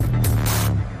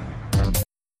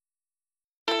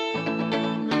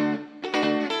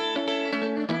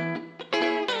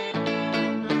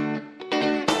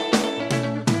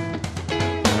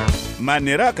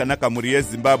manhero akanaka mhuri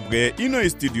yezimbabwe. Ino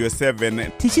istudio 7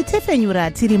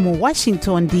 tichitefenyura tiri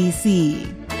muWashington DC.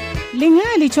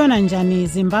 Lingalitshona njani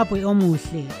Zimbabwe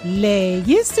omuhle? Le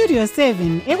yiStudio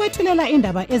 7 ekwethulela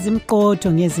indaba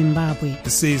ezimqotho ngeZimbabwe.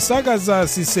 Sisakaza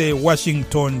sise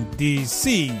Washington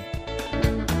DC.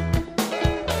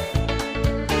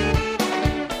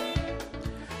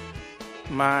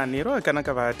 Manhero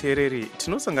akanaka vateereri,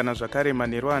 tinosangana zvakare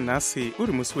manhero anhasi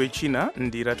uri musi wechina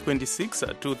ndira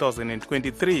 26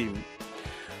 2023.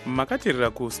 Makateerera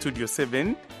kuStudio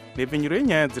 7 nepfenyuro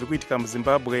yenyaya dziri kuitika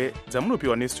muZimbabwe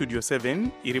dzamunopiwa neStudio 7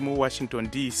 iri muWashington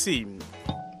DC.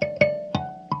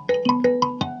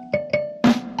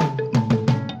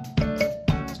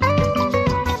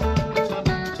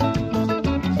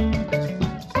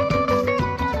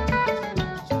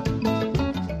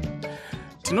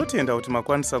 Tinotenda kuti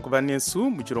makwanisa kuva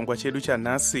nesu muchirongwa chedu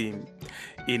chanhasi.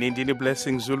 Ini ndini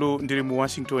Blessing Zulu ndiri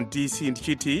muWashington DC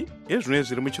ndichiti ezvimwe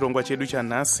zviri muchirongwa chedu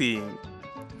chanhasi.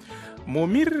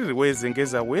 Mumiriri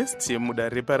weZengeza West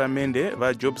mudare reparamende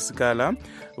vaJob Sikala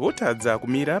votadza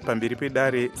kumira pamberi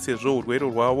pedare sezvo urwere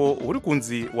rwavo huri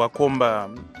kunzi wakomba.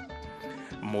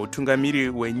 Mutungamiri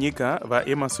wenyika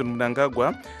vaEmerson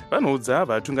Mnangagwa vanoudza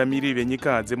vatungamiri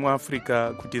venyika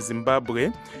dzemuAfrica kuti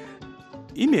Zimbabwe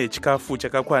ine chikafu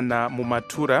chakakwana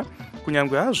mumatura,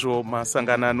 kunyangwe hazvo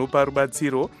masangano anopa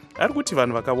rubatsiro ari kuti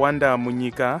vanhu vakawanda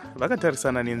munyika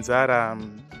vakatarisana nenzara.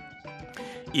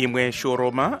 Imwe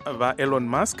shoroma vaElon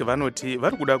Musk vanoti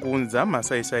vari kuda kuunza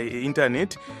masaisai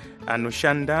eindaneti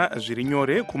anoshanda zviri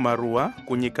nyore kumaruwa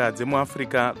kunyika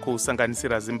dzemuAfrica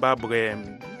kusanganisira Zimbabwe.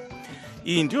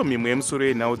 Iyi ndiyo mimwe yemusoro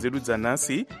yenhau dzedu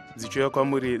dzanhasi dzichiuya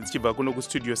kwamuri dzichibva kuno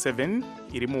kuStudio 7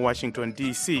 iri muWashington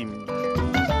DC.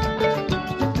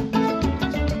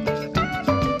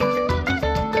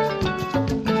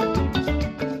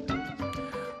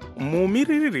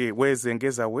 Mumiriri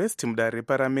weZengeza West mudare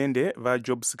reparamende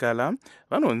vaJob Sikala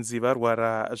vanonzi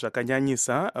varwara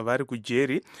zvakanyanyisa vari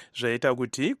kujeri, zvaita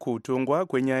kuti kutongwa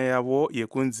kwenyaya yavo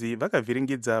yekunzi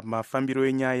vakavhiringidza mafambiro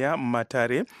enyaya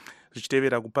mumatare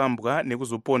zvichitevera kupambwa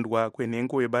nekuzopondwa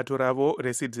kwenhengo yebato ravo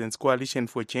reCitizens Coalition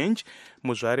for Change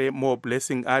muzvare More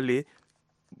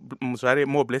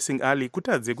Blessing Ali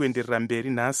kutadze kuenderera mberi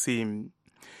nhasi.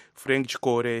 Frank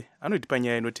Chikore anotipa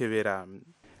nyaya inotevera.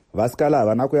 Vasikala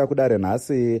havana kuya kudare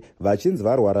nhasi vachinzi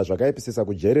varwara zvakaipisisa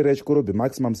kujeri reChikurubi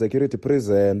Maximum Security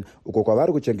Prison uko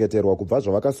kwavari kuchengeterwa kubva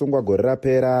zvavakasungwa gore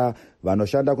rapera.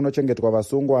 Vanoshanda kunochengetwa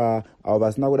vasungwa avo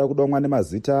vasina kuda kudomwa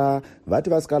nemazita vati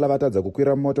Vasikala vatadza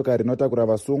kukwira mumotokari inotakura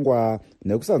vasungwa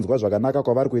nekusanzwa zvakanaka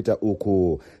kwavari kuita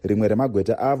uku. Rimwe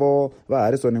remagweta avo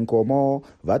vaHarrison Nkomo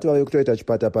vati vauye kutoita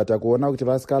chipatapata kuona kuti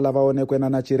Vasikala vaonekwe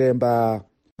nana chiremba.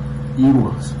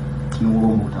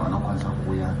 Tinongoromba kuti havana kukwanisa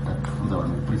kuuya tatifunza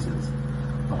vanhu veprisons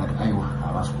vakati aiwa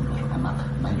havasi kundwa zvakanaka,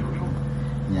 naizvozvo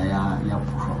nyaya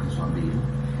yapushwa kuiswa mberi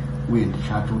uye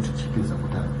ndichato kuti tichipedza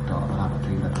kutaura panapa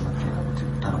toenda tonocheka kuti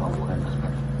utano hwavo hwakaita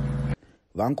zvakadii.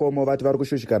 Vankomo vati vari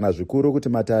kushushikana zvikuru kuti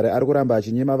matare ari kuramba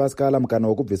achinyima Vasikala mukana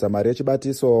wokubvisa mari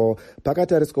yechibatiso.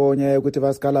 Pakatariswawo nyaya yekuti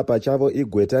Vasikala pachavo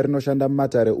igweta rinoshanda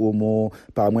mumatare umu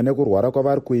pamwe nekurwara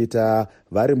kwavari kuita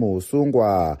vari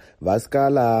muusungwa.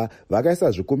 Vasikala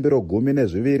vakaisa zvikumbiro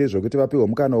 12 zvokuti vapiwe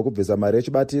mukana wokubvisa mari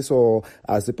yechibatiso,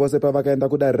 asi pose pavakaenda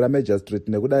kudare raMajor Street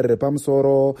nekudare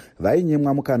repamusoro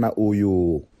vainyimwa mukana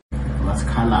uyu.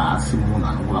 Vasikala hasi munhu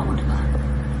anongova ordinary.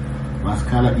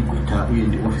 Vasikala igweta uye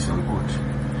ndiofficer wekoti.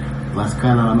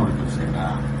 Vasikala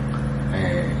vanorepresenta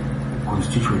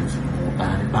constituency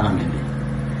mudare reparamende.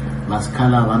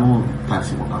 Vasikala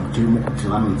vanotarisirwa pamutemo kuti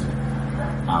vanonzi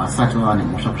havasati vava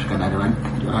nemhosva kusvika dare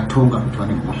ratonga kuti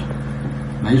vane mhosva.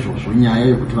 Naizvozvo nyaya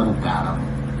yekuti vanogara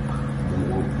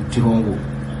mutirongo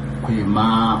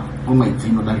kwemwedzi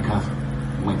inodarika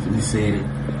mwedzi misere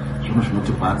zvinhu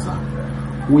zvinotirwadza,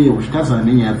 uye uchitarisana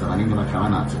nenyaya dzavanenge vachava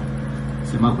nadzo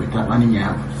semagweta vane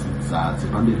nyaya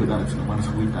dzepamberi pedare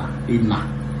dzinokwanisa kuita 4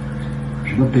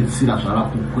 zvinopedzisira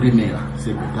zvava kuremera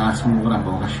segweta asi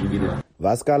munoramba wakashingirira.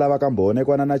 Vasikala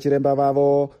vakamboonekwa nana chiremba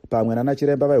vavo pamwe nana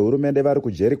chiremba vehurumende vari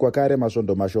kujeri kwakare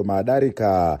masvondo mashoma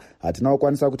adarika. Hatina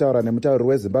kukwanisa kutaura nemutauriri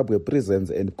weZimbabwe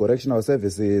Prisons and Correctional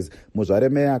Services muzvare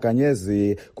Meya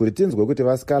Kanyezi kuti tinzwe kuti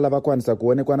Vasikala vakwanisa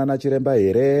kuonekwa nana chiremba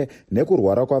here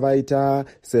nekurwara kwavaita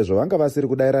sezvo vanga vasiri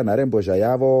kudayira nharembozha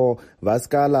yavo.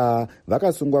 Vasikala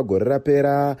vakasungwa gore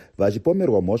rapera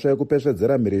vachipomerwa mhosva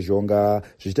yekupesvedzera mhirizhonga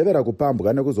zvichitevera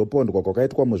kupambwa nekuzopondwa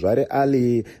kwakaitwa muzvare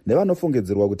Ali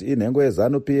nevanofungidzirwa kuti inhengo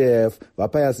rezanu-pf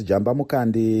vapius jamba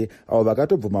mukandi avo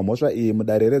vakatobvuma mhosva iyi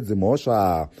mudare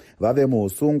redzimhosva. Vave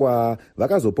muusungwa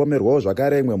vakazopomerwawo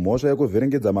zvakare imwe mhosva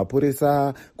yekuvhiringidza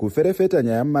mapurisa kuferefeta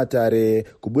nyaya mumatare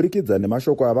kuburikidza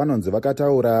nemashoko avanonzi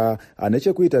vakataura ane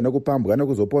chekuita nekupambwa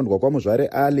nekuzopondwa kwamuzvare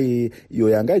Ali, iyo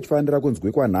yanga ichifanira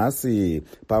kunzwikwa nhasi.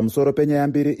 Pamusoro penyaya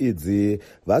mbiri idzi,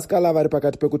 vasikala vari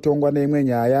pakati pekutongwa neimwe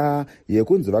nyaya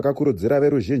yekunzi vakakurudzira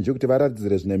veruzhinji kuti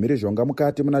varatidzire zvine mhirizhonga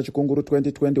mukati muna chikunguru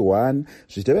 2021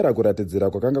 zvichitevera kuratidzira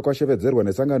kwakanga kwashevedzerwa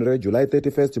nesangano reJuly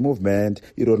 31st Movement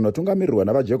iro rinotungamirirwa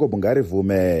navaJacob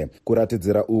Ngarivume.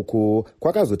 Kuratidzira uku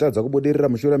kwakazotadza kubudirira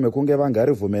mushure mekunge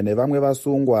vaNgarivume nevamwe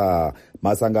vasungwa.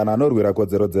 Masangano anorwira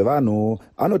kodzero dzevanhu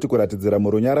anoti kuratidzira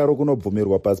murunyararo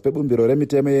kunobvumirwa pasi pebumbiro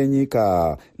remitemo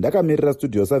yenyika. Ndakamirira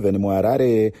Studio 7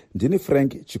 muHarare, ndini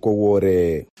Frank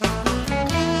Chikowore.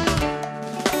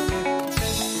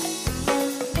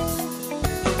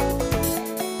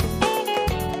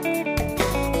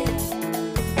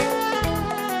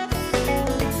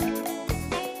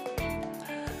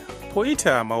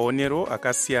 Poita maonero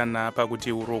akasiyana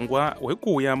pakuti urongwa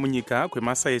hwekuuya munyika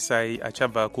kwemasaisai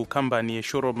achabva kukambani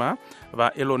yeshoroma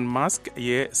vaElon Musk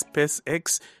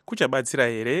yeSpaceX kuchabatsira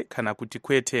here kana kuti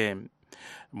kwete.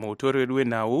 Mutori wedu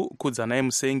wenhau Kudzanai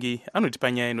Musengi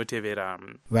anotipa nyaya inotevera.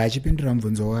 Vachipindura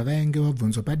mubvunzo wavainge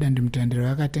vabvunzwa padandemutande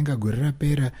ravakatenga gore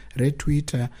rapera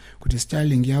reTwitter kuti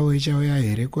Starlink yavo ichauya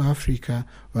here kuAfrica,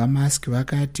 vaMusk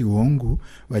vakati hongu,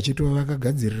 vachitova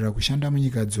vakagadzirira kushanda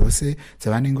munyika dzose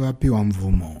dzavanenge vapiwa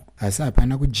mvumo. Asi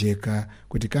hapana kujeka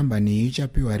kuti kambani iyi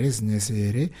ichapiwa rezinesi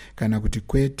here kana kuti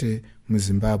kwete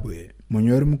muZimbabwe.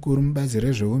 Munyori mukuru mubazi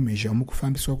rezveumhizha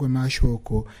mukufambiswa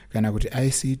kwemashoko kana kuti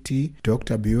ICT,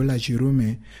 Dr. Beulah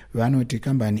Chirume, vanoti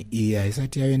kambani iyi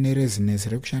haisati yave nerezinesi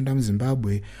rekushanda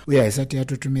muZimbabwe uye haisati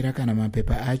yatotumira kana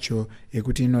mapepa acho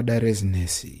ekuti inoda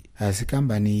rezinesi. Asi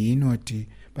kambani iyi inoti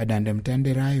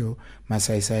padandemutande rayo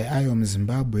masaisai ayo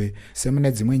muZimbabwe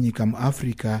semune dzimwe nyika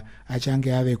muAfrica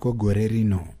achange aveko gore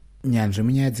rino. Nyanzvi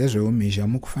munyaya dzezveumhizha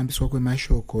mukufambiswa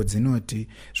kwemashoko dzinoti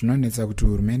zvinonetsa kuti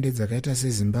hurumende dzakaita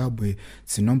seZimbabwe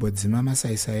dzinombodzima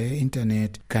masaisai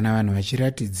eindaneti kana vanhu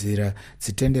vachiratidzira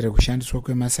dzitendere kushandiswa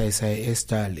kwemasaisai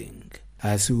eStarlink.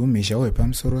 Asi umhizha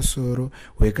hwepamusorosoro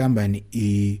hwekambani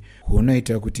iyi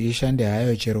hunoita kuti ishande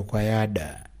hayo chero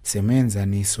kwayada.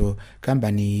 Semuenzaniso,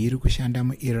 kambani iyi iri kushanda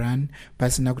muIran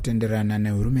pasina kutenderana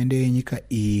nehurumende yenyika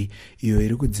iyi iyo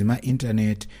iri kudzima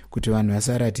intaneti kuti vanhu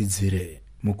vasaratidzire.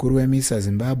 Mukuru weMISA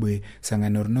Zimbabwe,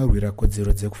 sangano rinorwira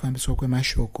kodzero dzekufambiswa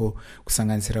kwemashoko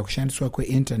kusanganisira kushandiswa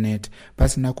kweintaneti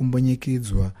pasina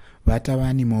kumbonyikidzwa,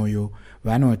 Vatavani Moyo,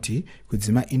 vanoti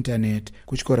kudzima intaneti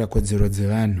kutyora kodzero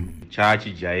dzevanhu.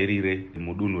 Chachijairire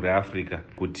mudunhu reAfrica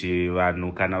kuti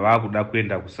vanhu kana vakuda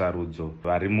kuenda kusarudzo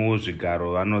vari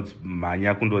muzvigaro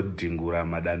vanomhanya kundodhingura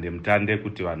madandemutande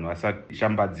kuti vanhu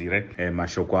vasashambadzire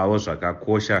mashoko avo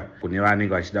zvakakosha kune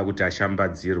vanenge vachida kuti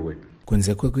ashambadzirwe.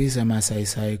 Kunze kwekuisa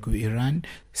masaisai kuIran,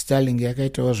 Starlink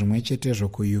yakaitawo zvimwe chetezvo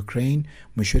kuUkraine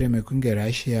mushure mekunge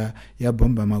Russia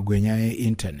yabhomba magwenya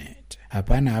eintaneti.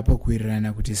 Hapana hapo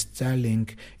kuwirirana kuti Starlink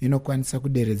inokwanisa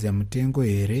kuderedza mutengo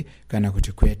here kana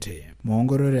kuti kwete.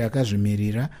 Muongorori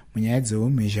yakazvimirira munyaya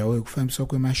dzeumhizha hwekufambiswa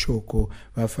kwemashoko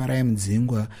vaFarai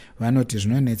Mudzingwa vanoti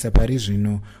zvinonetsa pari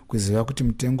zvino kuziva kuti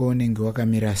mutengo unenge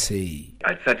wakamira sei.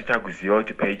 Hatisati takuziva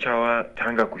kuti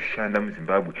paichawatanga kushanda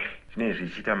muZimbabwe zvinenge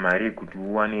zvichiita mari kuti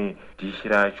uwane dishi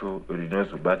racho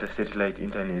rinozobata satellite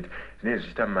internet, zvinenge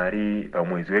zvichiita mari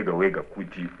pamwedzi wega wega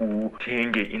kuti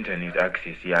utenge internet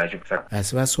access yacho.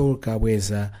 Asi vaSoul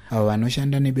Kabweza avo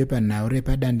vanoshanda nebepanhau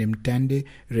repadandemutande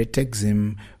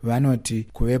reTexim vanoti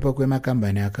kuvepo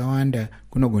kwemakambani akawanda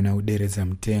kunogona kuderedza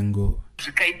mutengo.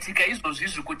 Zvikaitika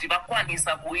izvozvizvi kuti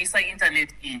vakwanisa kuisa internet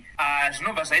iyi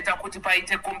zvinobva zvaita kuti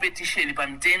paite competition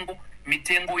pamitengo,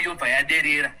 mitengo yobva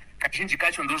yaderera. Kazhinji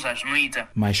kacho ndo zvazvinoita.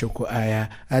 Mashoko aya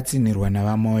atsinirwa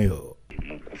navaMoyo.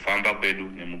 Mukufamba kwedu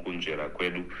nemukunzvera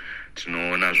kwedu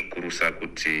tinoona zvikurusa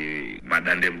kuti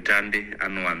madandemutande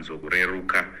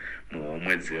anowanzokureruka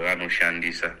muhomwe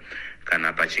dzevanoshandisa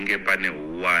kana pachinge pane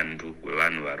uwandu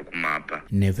hwevanhu vari kumapa.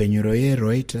 Nhepfenyuro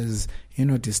yeReuters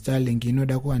inoti Starlink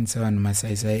inoda kuwanisa vanhu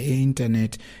masaisai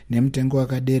eintaneti nemutengo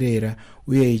wakaderera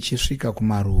uye ichisvika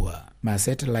kumaruwa.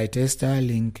 Masatellite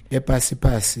eStarlink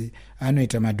epasi-pasi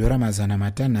anoita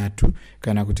 $600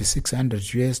 kana kuti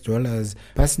 $600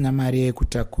 pasina mari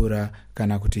yekutakura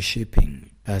kana kuti shipping.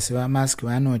 Asi vaMusk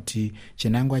vanoti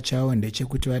chinangwa chavo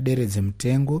ndechekuti vaderedze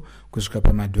mutengo kusvika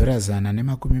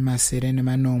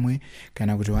 $180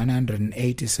 kana kuti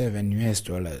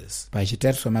 $187.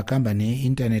 Pachitariswa makambani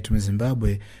eintaneti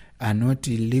muZimbabwe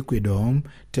anoti Liquid Home,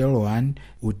 Tel1,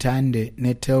 Utande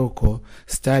neTelco,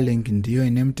 Starlink ndiyo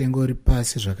ine mutengo uri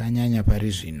pasi zvakanyanya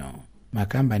pari zvino.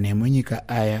 Makambani emunyika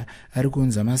aya ari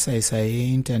kuunza masaisai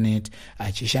eindaneti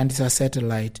achishandisa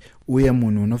satellite, uye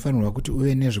munhu unofanirwa kuti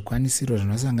uve nezvikwanisiro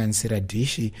zvinosanganisira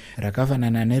dhishi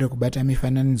rakafanana nerekubata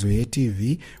mifananidzo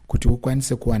yeTV kuti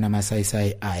ukwanise kuwana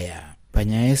masaisai aya.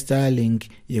 Panyaya yeStarlink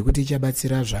yekuti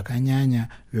ichabatsira zvakanyanya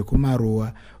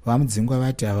vekumaruwa, vamudzingwa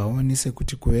vati havaoni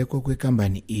sekuti kuveko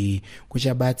kwekambani iyi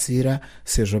kuchabatsira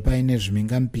sezvo paine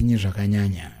zvimingamupinyi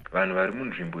zvakanyanya. Vanhu vari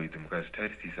munzvimbo idzi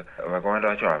mukazvitarisisa vakawanda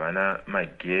vacho havana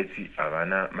magetsi,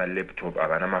 havana malaptop,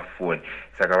 havana mafoni,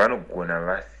 saka vanogona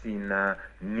vasina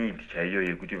need chaiyo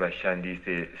yekuti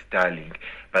vashandise Starlink.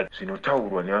 But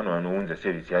zvinotaurwa nevanhu vanounza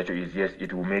service yacho is yes,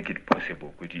 it will make it possible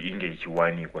kuti inge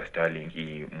ichiwanikwa Starlink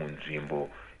iyi munzvimbo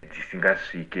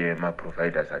dzisingasvike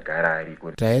maproviders agara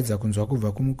ariko. Taedza kunzwa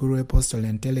kubva kumukuru wePostal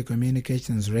and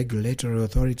Telecommunications Regulatory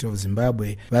Authority of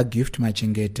Zimbabwe vaGift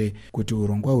Machengete kuti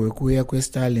urongwa hwekuuya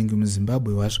kweStarlink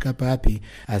muZimbabwe hwasvika papi,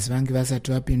 asi vange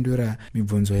vasati vapindura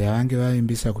mibvunzo yavange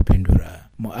vavimbisa kupindura.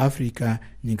 MuAfrica,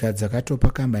 nyika dzakatopa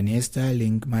kambani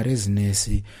yeStarlink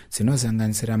marezinesi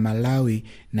dzinosanganisira Malawi,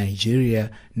 Nigeria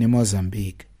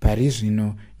neMozambique. Pari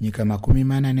zvino nyika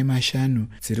 45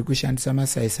 dziri kushandisa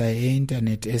masaisai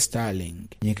eindaneti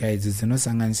eStarlink. Nyika idzi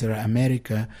dzinosanganisira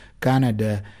America,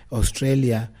 Canada,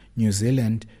 Australia, New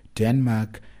Zealand,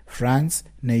 Denmark, France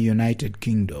neUnited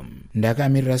Kingdom.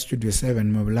 Ndakamirira Studio 7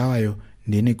 mubulawayo,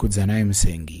 ndini Kudzanai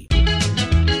Musengi.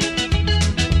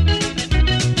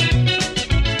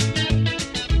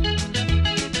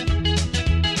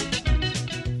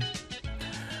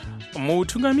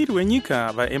 Mutungamiri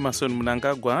wenyika vaEmerson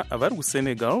Mnangagwa vari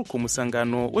kuSenegal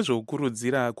kumusangano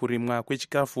wezvekukurudzira kurimwa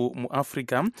kwechikafu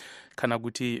muAfrica kana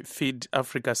kuti Feed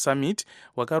Africa Summit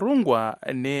wakarongwa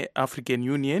neAfrican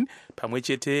Union pamwe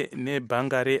chete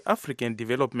nebhanga reAfrican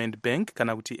Development Bank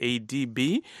kana kuti ADB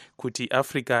kuti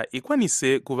Africa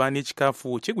ikwanise kuva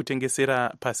nechikafu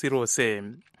chekutengesera pasi rose.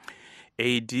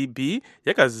 ADB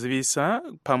yakazivisa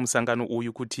pamusangano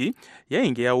uyu kuti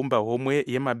yainge yaumba homwe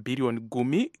yemabhiriyoni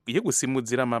 10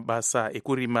 yekusimudzira mabasa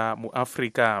ekurima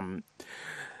muAfrica.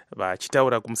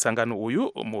 Vachitaura kumusangano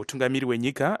uyu, mutungamiri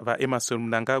wenyika vaEmerson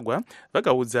Mnangagwa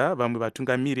vakaudza vamwe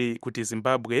vatungamiri kuti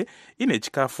Zimbabwe ine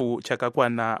chikafu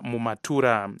chakakwana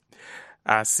mumatura.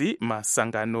 Asi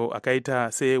masangano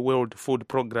akaita seWorld Food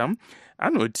Program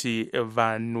anoti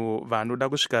vanhu vanoda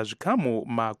kusvika zvikamu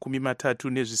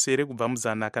 37 kubva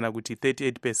muzana kana kuti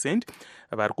 38%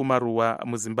 vari kumaruwa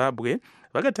muZimbabwe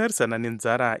vakatarisana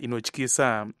nenzara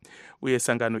inotyisa, uye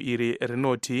sangano iri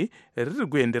rinoti riri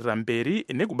kuenderera mberi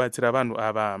nekubatsira vanhu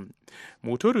ava.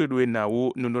 Mutori wedu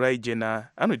wenhau Nunurai Jena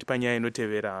anoti panyaya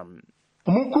inotevera.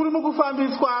 Mukuru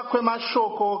mukufambiswa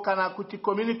kwemashoko kana kuti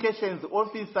communications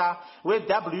officer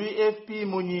weWFP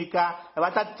munyika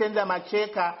vatatenda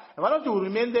macheka vanoti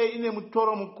hurumende ine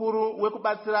mutoro mukuru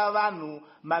wekubatsira vanhu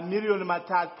mamiliyoni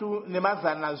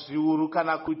 3,000,000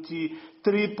 kana kuti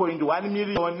 3.1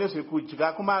 miliyoni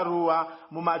nezvekudya kumaruwa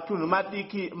mumatunhu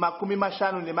madiki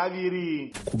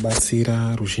 52.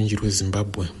 Kubatsira ruzhinji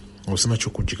rweZimbabwe rusina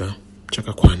chokudya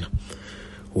chakakwana.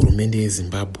 Hurumende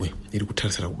yeZimbabwe iri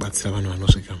kutarisira kubatsira vanhu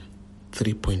vanosvika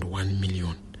 3.1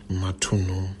 miliyoni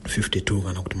mumatunhu 52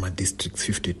 kana kuti madistricts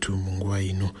 52 munguva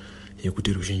ino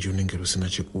yekuti ruzhinji runenge rusina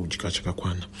chekudya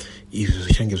chakakwana. Izvi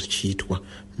zvichange zvichiitwa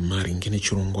maringe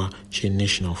nechirongwa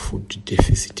cheNational Food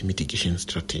Deficit Mitigation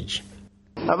Strategy.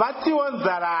 Vatiwo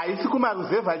nzara haisi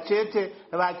kumaruzevha chete,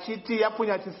 vachiti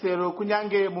yapunyachisero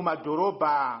kunyange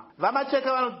mumadhorobha.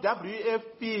 Vamacheka vanoti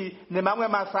WFP nemamwe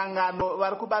masangano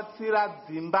vari kubatsira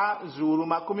dzimba zviuru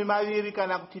 20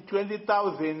 kana kuti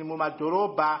 20,000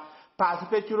 mumadhorobha pasi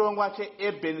pechirongwa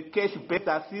cheUrban Cash Based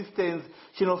Assistance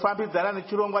chinofambidzana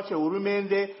nechirongwa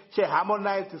chehurumende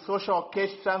cheHarmonized Social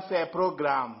Cash Transfer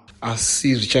Program.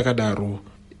 Asi zvichakadaro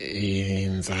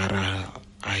nzara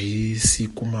haisi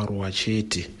kumaruwa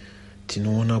chete.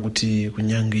 Tinoona kuti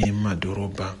kunyange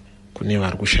mumadhorobha kune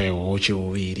vari kushayiwawo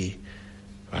cheuviri,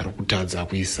 vari kutadza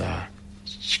kuisa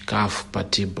chikafu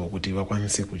patebho kuti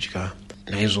vakwanise kudya.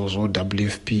 Naizvozvo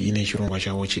WFP ine chirongwa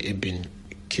chavo cheUrban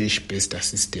Cash Based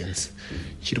Assistance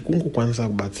chiri kungokwanisa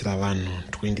kubatsira vanhu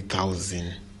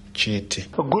 20,000 chete.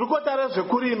 Gurukota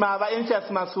rezvekurima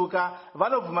vaEnchas Masuka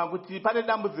vanobvuma kuti pane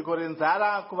dambudziko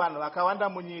renzara kuvanhu vakawanda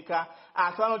munyika,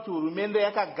 asi vanoti hurumende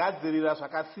yakagadzirira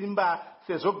zvakasimba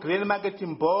sezvo Grain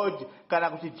Marketing Board kana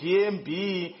kuti GMB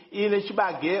ine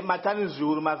chibage matani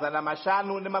zviuru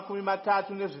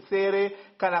 537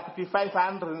 kana kuti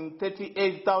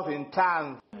 538,000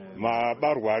 tons.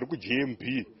 Mabarwa ari kuGMB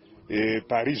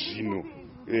pari zvino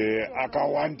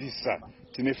akawandisa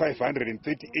tine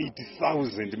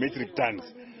 538,000 metric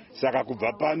tons. Saka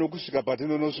kubva pano kusvika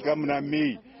patinonosvika muna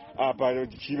May apa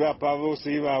tichivapa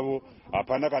vose ivavo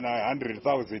hapana kana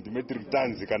 100,000 metric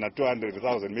tons kana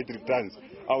 200,000 metric tons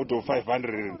out of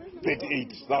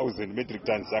 538,000 metric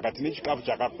tons. Saka tine chikafu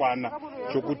chakakwana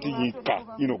chokuti nyika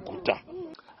inoguta.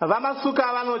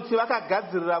 Vamasuka vanoti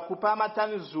vakagadzirira kupa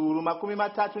matani zviuru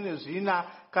 34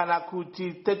 kana kuti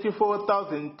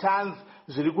 34,000 tons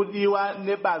zviri kudiwa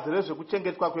nebazi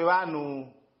rezvekuchengetwa kwevanhu.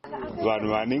 Vanhu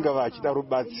vanenge vachida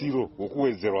rubatsiro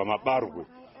rwokuwedzerwa mabarwe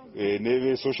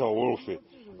neve-social welfare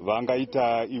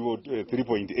vangaita ivo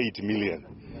 3.8 million.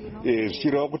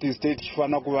 Zvichireva kuti state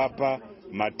ichifanira kuvapa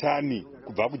matani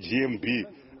kubva kuGMB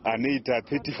anoita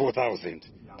 34,000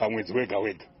 pamwedzi wega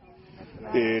wega.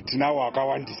 Tinawo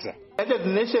akawandisa. United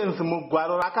Nations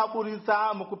mugwaro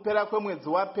rakaburitsa mukupera kwemwedzi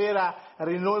wapera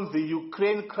rinonzi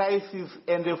Ukraine Crisis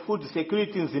and Food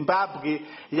Security in Zimbabwe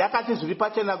yakati zviri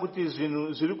pachena kuti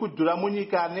zvinhu zviri kudhura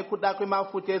munyika nekuda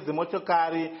kwemafuta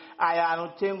edzimotokari aya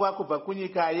anotengwa kubva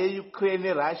kunyika yeUkraine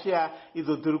neRussia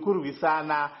idzo dziri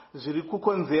kurwisana zviri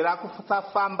kukonzera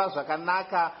kusafamba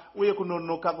zvakanaka uye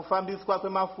kunonoka kufambiswa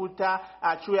kwemafuta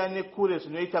achiuya nekure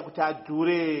zvinoita kuti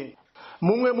adhure.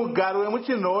 Mumwe mugaro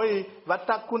wemuchinhoi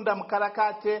vatakunda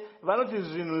mukarakate vanoti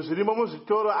zvinhu zvirimo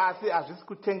muzvitoro asi hazvisi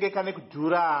kutengeka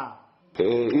nekudhura.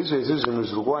 Izvezvi zvinhu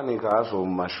zviri kuwanika hazvo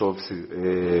mumashops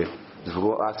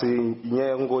asi inyaya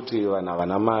yekungoti vanhu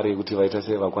havana mari kuti vaita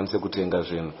sei vakwanise kutenga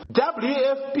zvinhu.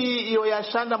 WFP iyo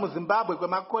yashanda muZimbabwe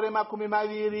kwemakore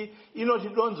 20 inoti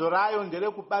donzvo rayo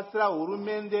nderekubatsira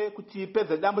hurumende kuti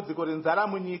ipedze dambudziko renzara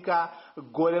munyika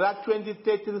gore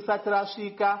ra2030 risati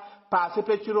rasvika pasi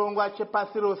pechirongwa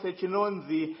chepasi rose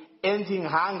chinonzi Ending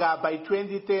Hunger by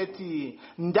 2030.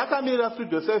 Ndakamirira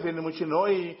Studio 7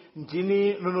 muchinhoi,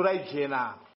 ndini Nunurai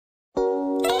Jena.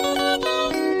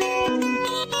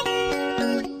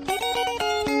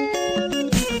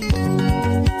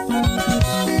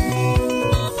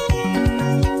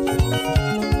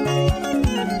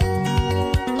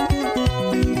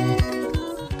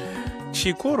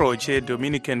 Chikoro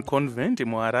cheDominican Convent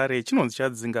muHarare chinonzi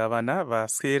chadzinga vana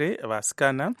vasere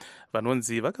vasikana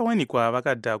vanonzi vakawanikwa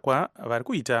vakadhakwa vari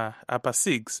kuita apa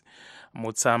 6.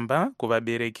 Mutsamba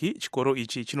kuvabereki chikoro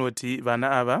ichi chinoti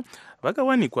vana ava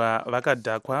vakawanikwa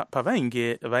vakadhakwa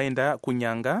pavainge vaenda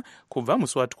kunyanga kubva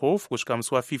musi wa12 kusvika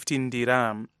musi wa15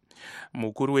 ndira.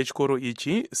 Mukuru wechikoro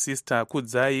ichi Sister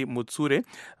Kudzai Mutsure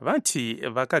vati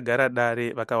vakagara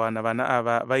dare vakawana vana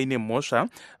ava vaine mhosva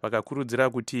vakakurudzira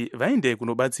kuti vaende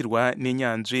kunobatsirwa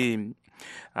nenyanzvi.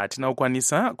 Hatina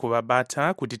kukwanisa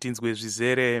kuvabata kuti tinzwe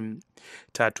zvizere.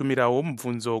 Tatumirawo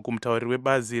mubvunzo kumutauriri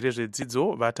webazi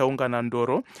rezvedzidzo vataungana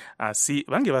ndoro asi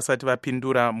vange vasati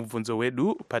vapindura mubvunzo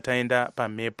wedu pataenda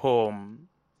pamhepo.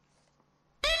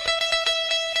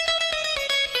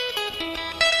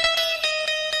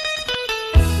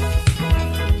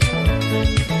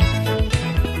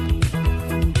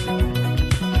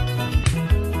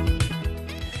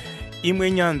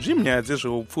 Imwe nyanzvi munyaya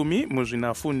dzezveupfumi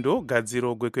muzvinafundo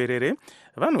gadziro gwekwerere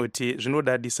vanoti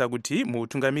zvinodadisa kuti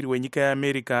muutungamiri wenyika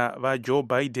yeAmerica vaJoe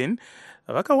Biden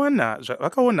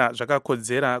vakaona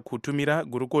zvakakodzera kutumira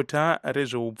gurukota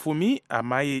rezveupfumi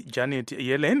amai Janet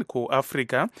Yellen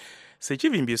kuAfrica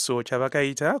sechivimbiso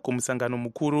chavakaita kumusangano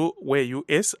mukuru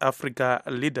weUS Africa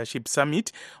Leadership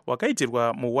Summit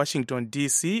wakaitirwa muWashington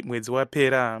DC mwedzi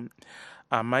wapera.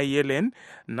 Amai Yellen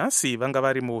nhasi vanga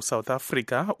vari muSouth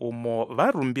Africa umo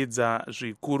varumbidza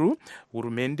zvikuru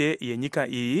hurumende yenyika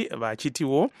iyi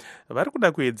vachitiwo vari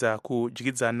kuda kuedza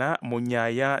kudyidzana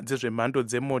munyaya dzezvemhando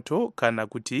dzemoto kana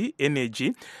kuti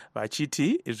energy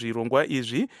vachiti zvirongwa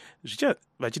izvi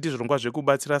zvirongwa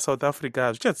zvekubatsira South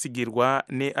Africa zvichatsigirwa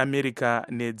neAmerica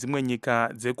nedzimwe nyika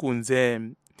dzekunze.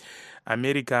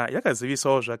 America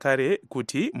yakazivisawo zvakare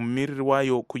kuti mumiriri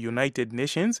wayo kuUnited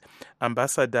Nations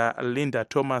Ambassador Linda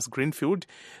Thomas Greenfield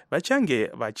vachange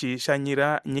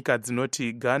vachishanyira nyika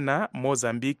dzinoti Ghana,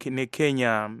 Mozambique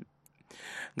neKenya.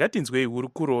 Ngatinzwei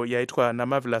hurukuro yaitwa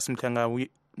naMarvelous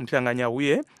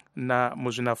Mhlanganyauye na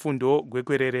muzvinafundo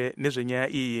gwekwerere nezvenyaya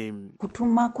iyi.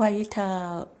 Kutuma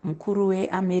kwaita mukuru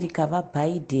weAmerica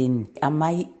vaBiden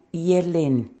amai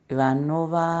Yellen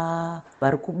vanova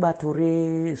vari kubato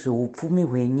rezveupfumi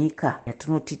hwenyika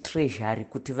yatinoti treasury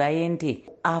kuti vaende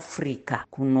Africa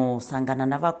kunosangana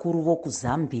navakuru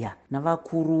vokuZambia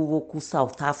navakuru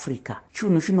vokuSouth Africa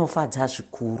chinhu chinofadza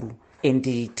zvikuru and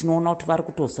tinoona kuti vari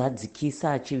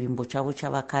kutozadzikisa chivimbo chavo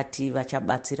chavakati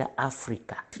vachabatsira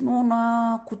Africa.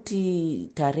 Tinoona kuti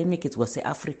taremekedzwa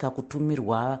seAfrica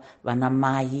kutumirwa vana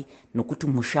mai nokuti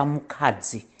musha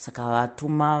mukadzi, saka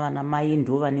vatuma vana mai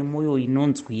ndo vane mwoyo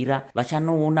inonzwira,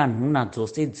 vachanoona nhuna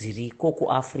dzose dziriko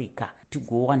kuAfrica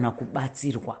tigowana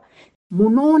kubatsirwa.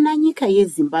 Munoona nyika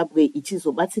yeZimbabwe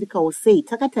ichizobatsirikawo sei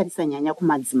takatarisa nyanya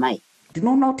kumadzimai?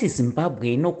 Ndinoona kuti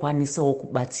Zimbabwe inokwanisawo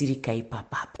kubatsirika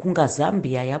ipapa. Kunga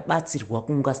Zambia yabatsirwa,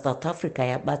 kunga South Africa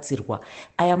yabatsirwa,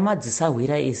 aya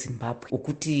madzisawira eZimbabwe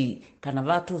okuti kana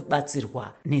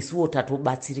vatobatsirwa nesuwo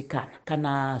tatobatsirikana.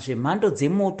 Kana zvemhando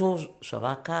dzemoto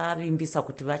zvavakavimbisa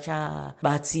kuti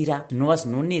vachabatsira zvinova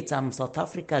zvinonetsa muSouth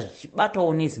Africa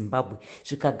zvichibatawo neZimbabwe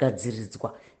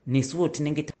zvikagadziridzwa, nesuwo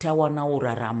tinenge tawanawo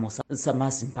raramo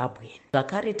samaZimbabwe.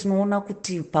 Zvakare tinoona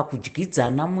kuti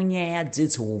pakudyidzana munyaya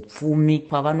dzezveupfumi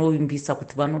pavanovimbisa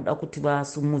kuti vanoda kuti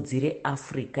vasumudzire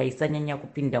Africa isanyanya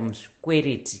kupinda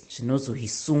muzvikwereti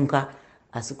zvinozoisunga,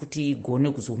 asi kuti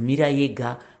igone kuzomira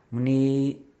yega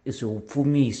mune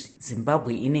zveupfumi izvi.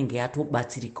 Zimbabwe inenge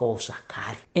yatobatsirikawo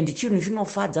zvakare. And chinhu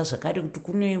chinofadza zvakare kuti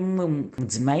kune mumwe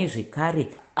mudzimai zvekare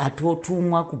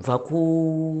atotumwa kubva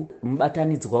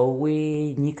kumubatanidzwa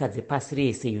wenyika dzepasi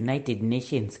rese United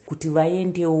Nations kuti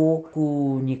vaendewo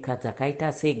kunyika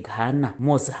dzakaita seGhana,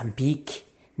 Mozambique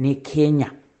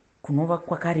neKenya kunova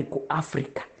kwakare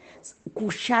kuAfrica.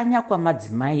 Kushanya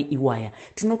kwamadzimai iwaya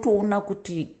tinotoona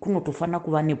kuti kunotofana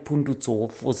kuva nepundutso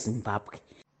for Zimbabwe.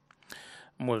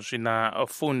 Muzvina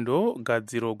fundo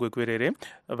gadziro gwekwerere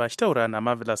vachitaura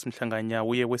naMarvelous Mhlanganya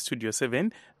uye weStudio 7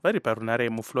 vari parunare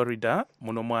muFlorida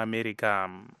muno muAmerica.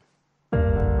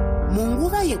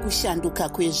 Munguva yekushanduka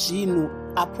kwezvinhu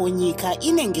apo nyika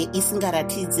inenge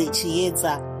isingaratidze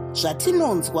chiedza,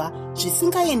 zvatinonzwa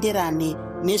zvisingaenderane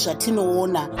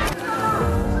nezvatinoona,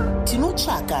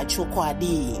 tinotsvaga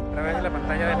chokwadi.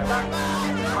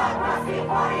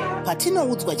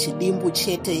 Patinoudzwa chidimbu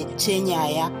chete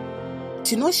chenyaya,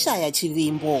 tinoshaya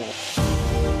chivimbo.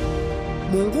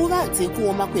 Munguva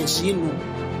dzekuoma kwezvinhu,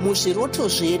 muzviroto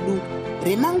zvedu,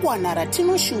 remangwana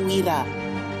ratinoshuwira,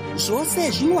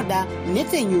 zvose zvinoda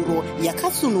nhepfenyuro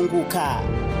yakasununguka.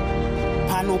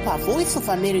 Pano paVoice of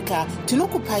America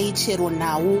tinokupai chero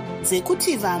nhau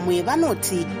dzekuti vamwe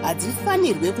vanoti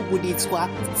hadzifanirwe kubuditswa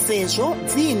sezvo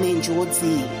dziine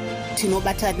njodzi.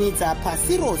 Tinobatanidza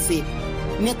pasi rose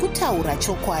nekutaura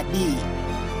chokwadi.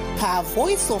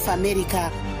 PaVoice of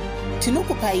America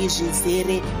tinokupai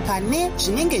zvizere pane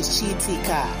zvinenge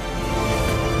zvichiitika.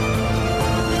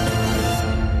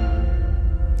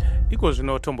 Iko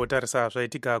zvino tombotarisa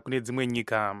zvaitika kune dzimwe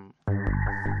nyika.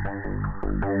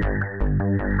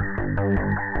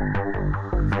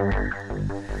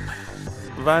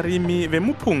 Varimi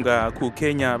vemupunga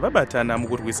kuKenya vabatana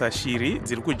mukurwisa shiri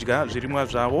dziri kudya zvirimwa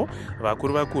zvavo.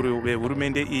 Vakuru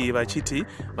vehurumende iyi vachiti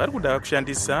vari kuda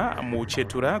kushandisa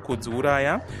muchetura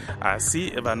kudziuraya, asi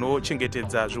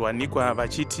vanochengetedza zviwanikwa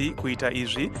vachiti kuita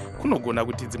izvi kunogona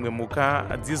kuti dzimwe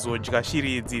mhuka dzizodya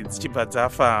shiri idzi dzichibva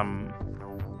dzafa.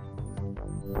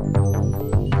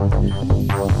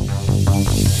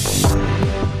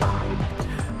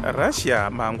 Russia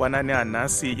mangwanani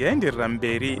anhasi yaenderera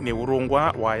mberi neurongwa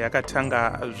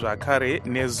hwayakatanga zvakare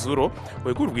nezuro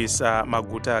hwekurwisa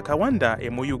maguta akawanda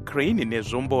emuUkraine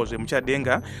nezvombo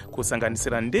zvemuchadenga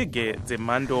kusanganisira ndege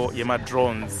dzemhando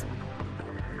yemadrones.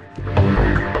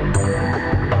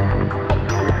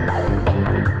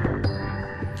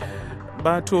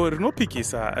 Bato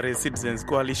rinopikisa reCitizens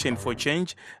Coalition for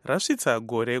Change rasvitsa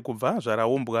gore kubva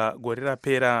zvaraumbwa gore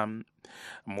rapera.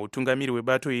 Mutungamiri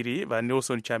webato iri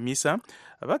vaNelson Chamisa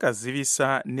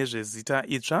vakazivisa nezvezita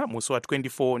itsva musi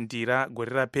wa24 ndira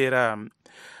gore rapera.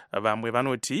 Vamwe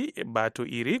vanoti bato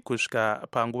iri kusvika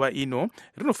panguva ino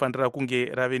rinofanira kunge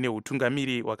rave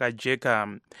neutungamiri wakajeka,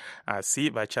 asi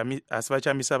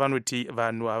vaChamisa vanoti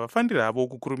vanhu havafaniri havo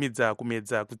kukurumidza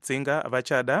kumedza kutsenga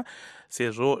vachada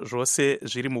sezvo zvose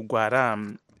zviri mugwara.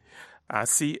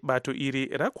 Asi bato iri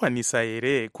rakwanisa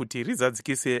here kuti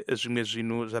rizadzikise zvimwe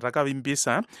zvinhu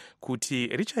zvarakavimbisa kuti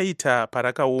richaita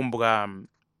parakaumbwa?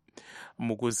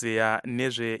 Mukuzeya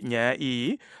nezvenyaya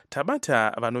iyi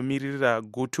tabata vanomiririra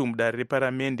gutu mudare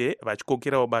reparamende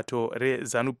vachikokerawo bato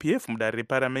reZANU-PF mudare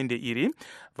reparamende iri,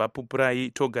 vaPupurai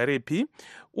Togarepi,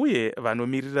 uye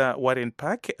vanomiririra Warren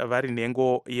Park vari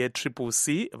nhengo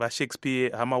yeCCC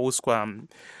vaShakespeare Hamauswa.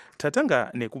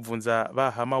 Tatanga nekubvunza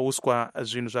vaHamauswa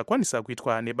zvinhu zvakwanisa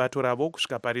kuitwa nebato ravo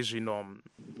kusvika pari zvino.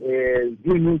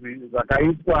 Zvinhu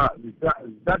zvakaitwa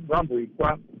zvisati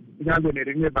zvamboitwa kunyange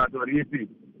nerimwe bato ripi,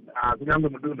 kunyange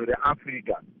mudunhu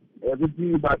reAfrica,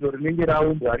 kuti bato rinenge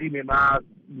raumbwa riine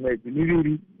mwedzi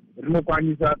miviri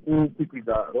rinokwanisa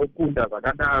kukwikwidza rokunda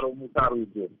zvakadaro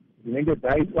musarudzo dzinenge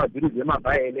dzaitwa dziri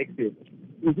dzemabi-election.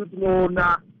 Isu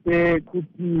tinoona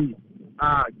sekuti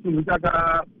chinhu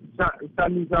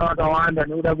chakashamisa vakawanda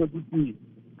nekuda kwekuti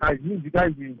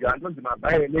kazhinji anonzi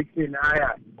mabi-election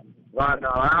aya vanhu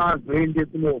havaazoende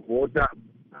kunovhota,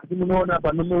 asi munoona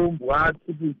panomoumbwa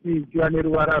TPC ichiva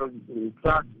neruvara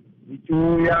rutsva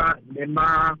ichiuya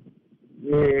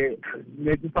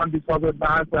nekufambiswa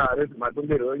kwebasa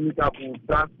rezvematongerwo enyika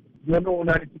kutsva,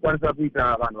 tinonoona richikwanisa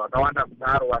kuita vanhu vakawanda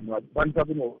kudaro, vanhu vachikwanisa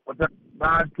kunovhota.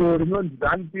 Bato rinonzi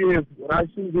ZANU-PF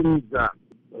rashingurudza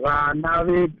vana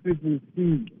veTPC,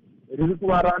 riri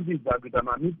kuvarambidza kuita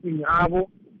mamitingi avo.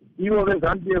 Ivo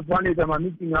veZANU-PF vanoita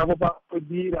mamitingi avo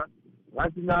pakodira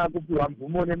vasina kupiwa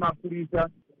mvumo nemapurisa.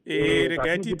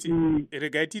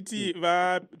 Regai titi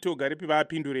vatogarepi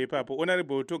vapindure ipapo.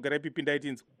 Honorable togarepi pindai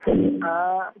tinzwa.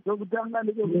 Chokutanga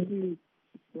ndechekuti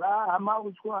vahama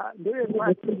uswa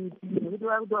ndevekwaTDP nekuti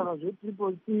vari kutaura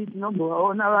zvetriple C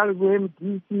tinombovaona vari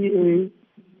kuMDCA.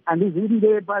 Handizivi kuti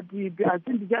ndevepatipi asi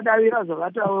ndichadavira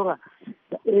zvavataura.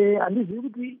 Handizivi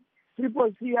kuti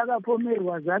triple C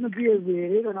yakapomerwa ZANU-PF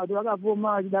here kana kuti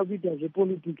vakapoma vachida kuita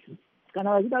zvepolitics.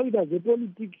 Kana vachida kuita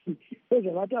zvepolitics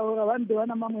sezvavataura vanotova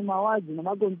namamwe mawadzi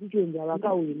namaconstituency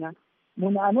avakahwina.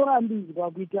 Munhu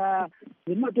anorambidzwa kuita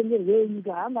zvematongerwo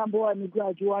enyika haangambowanikwa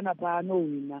achiwana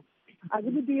paanohwina.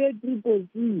 Asi kuti vetriple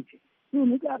C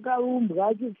chinhu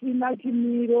chakaumbwa chisina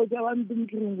chimiro chavanoti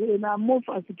muchirungu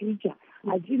amorphous creature,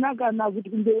 hachina kana kuti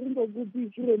kumberi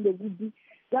ndokuti shure ndokuti.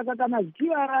 Saka kana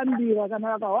zvichivarambira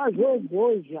kana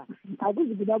vakahwazvogozha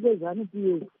hakuzi kuda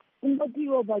kweZANU-PF,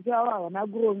 kungotiwo pachavo havana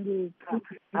kurongeka,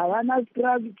 havana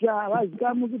structure,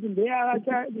 havazikamu kuti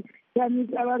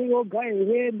ndeyavachanisa vari voga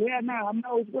here, ndeyana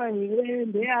hama uswa here,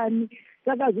 ndeyani.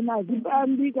 Saka zvinhu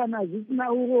hazvifambi kana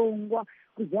zvisina urongwa.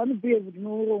 KuZANU-PF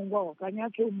tino urongwa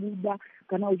hwakanyatsobuda,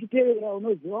 kana uchitevera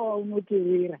unoziva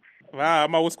waunotevera.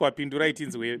 Vahama uswa pindurai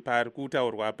tinzwe pari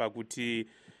kutaurwa apa kuti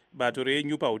bato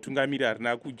renyu pautungamiriri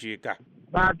harina kujeka.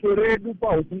 Bato redu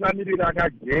pautungamiriri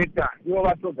rakajeka, ivo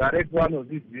vatogaretu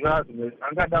vanozviziva zvimwe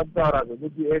zvangada kutaura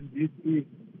zvekuti FDC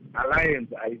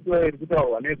Alliance haisiwo iri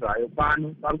kutaurwa nezvayo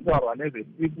pano, pari kutaurwa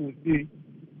nezveTPC.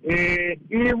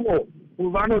 Ivo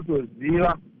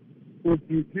vanotoziva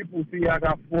kuti TPC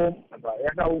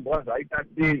yakaumbwa zvaita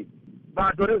sei.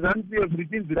 Bato reZANU-PF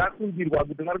richinzi rasungirwa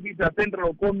kuti vari kuita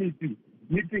Central Committee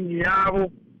meeting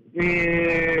yavo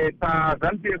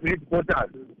paZANU-PF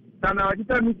headquarters. Kana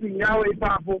vachiita meeting yavo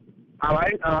ipapo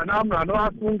havana vanhu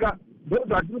vanovasunga.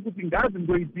 Ndozvatiri kuti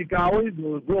ngazvingoitikawo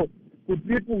izvozvo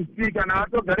kuTPC kana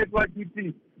vatogaretu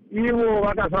vachiti ivo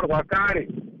vakazvarwa kare,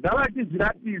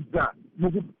 ngavachizviratidza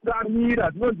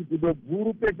mukutungamira. Tinonzi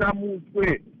kudobvuru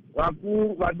petamuswe,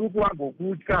 vakuru vaduku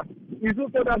vagokutya. Isu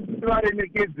toda kuti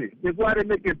varemekedze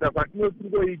sekuvaremekedza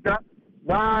kwatinosingoita,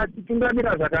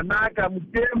 vachitungamira zvakanaka,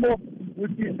 mutemo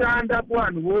uchishanda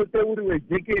kuvanhu vose uri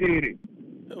wejekerere.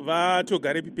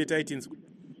 Vatogare pipetai tinzwe.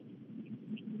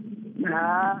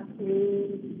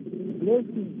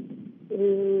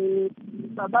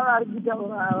 Baba vari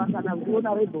kutaura ava kana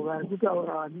kuona rebho vari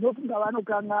kutaura ava, ndinofunga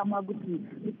vanokangama kuti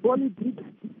politics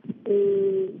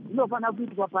inofanira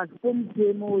kuitwa pasi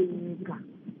pomutemo wenyika.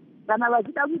 Kana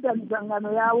vachida kuita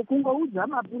misangano yavo kungoudza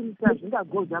mapurisa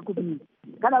zvingagodza kudini.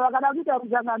 Kana vakada kuita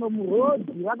musangano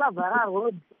murodhi vakavhara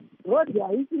rodhi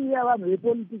haisi iya vanhu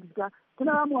vepolitics ka.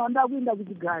 Kuna vamwe vanoda kuenda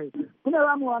kuchigayo, kuna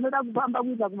vamwe vanoda kufamba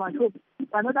kuenda kumashopu,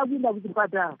 vanoda kuenda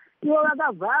kuchipatara. Ivo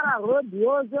vakavhara rodhi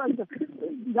yose,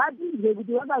 ngatinzwe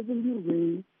kuti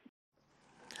vakasungirwei.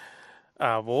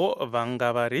 Avo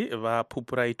vanga vari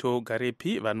vaPupuraito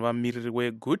Garepi, vanhu vamiriri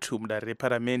weGUT mudare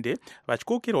reparamende,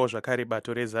 vachikokerawo zvakare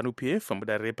bato reZANU-PF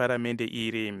mudare reparamende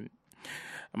iri.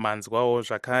 Manzwawo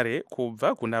zvakare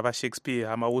kubva kuna vaShakespeare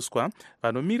Hamauswa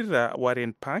vanomirira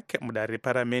Warren Park mudare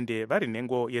reparamende vari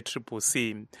nhengo yeTriple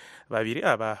C. Vaviri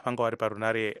ava vanga vari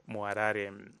parunare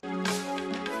muHarare.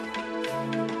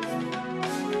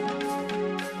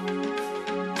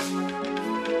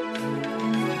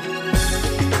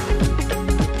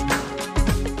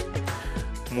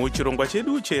 Muchirongwa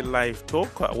chedu cheLive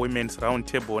Talk Women's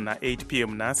Roundtable na8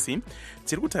 p.m. nhasi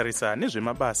tiri kutarisa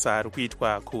nezvemabasa ari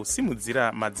kuitwa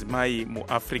kusimudzira madzimai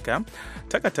muAfrica.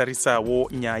 Takatarisawo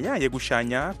nyaya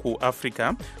yekushanya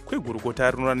kuAfrica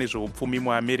kwegurukota rinoona nezveupfumi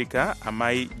muAmerica,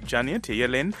 amai Janet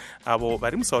Yellen avo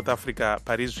vari muSouth Africa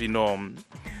pari zvino.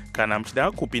 Kana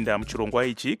muchida kupinda muchirongwa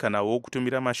ichi kanawo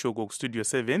kutumira mashoko kustudio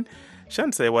 7,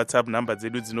 shandisai WhatsApp namba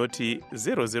dzedu dzinoti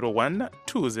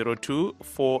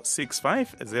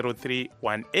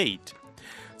 001-202-465-0318.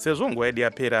 Sezvo nguva yedu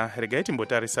yapera, regai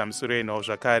timbotarisa musoro yenhau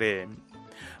zvakare.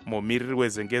 mumiriri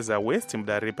wezengeza west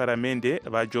mudare reparamende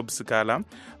vajob sikala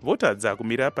votadza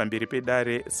kumira pamberi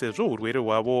pedare sezvo urwere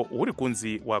hwavo huri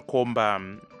kunzi wakomba.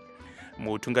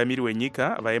 Mutungamiri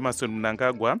wenyika vaEmerson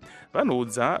Mnangagwa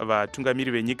vanoudza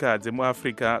vatungamiri venyika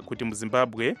dzemuAfrica kuti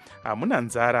muZimbabwe hamuna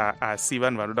nzara, asi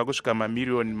vanhu vanoda kusvika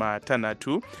mamiliyoni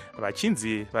 6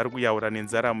 vachinzi vari kuyaura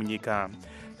nenzara munyika.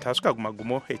 Tasvika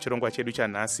kumagumo echirongwa chedu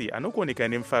chanhasi, anokuoneka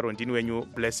nemufaro ndini wenyu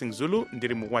Blessing Zulu,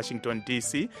 ndiri muWashington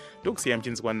DC, ndokusiya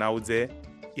muchinzwa naudze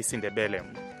isindebele.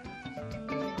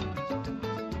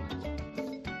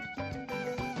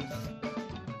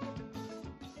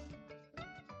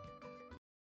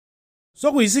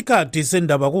 Sokuyisikhathi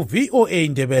sendaba ku VOA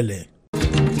Indebele.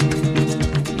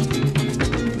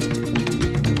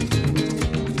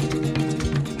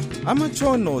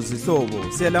 Amatshono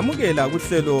zihlobo siyalamukela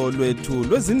kuhlelo lwethu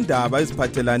lwezindaba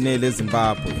eziphathelane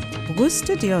leZimbabwe. Ku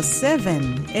Studio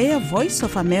 7 eya Voice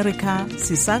of America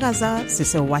sisakaza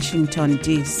sise Washington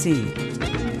DC.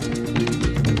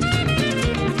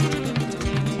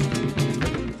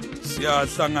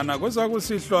 Siyahlangana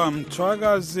kwezakusihlwa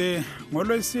mthwakazi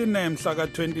ngolwesine mhla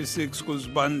ka-26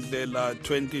 kuZibandlela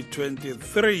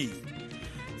 2023.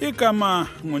 Igama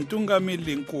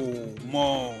nguNtungamili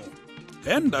Nkumo.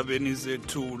 Endabeni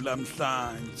zethu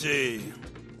lamhlanje.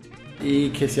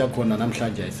 Ikhesi yakhona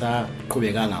namhlanje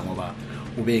ayisaqhubekanga ngoba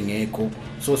ubengekho,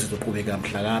 so sizoqhubeka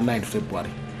mhla ka-9 February.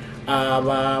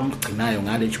 Abamgcinayo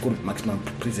ngale Chikurubi Maximum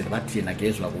Prison bathi yena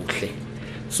gezwe kuhle.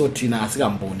 So thina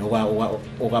asikamboni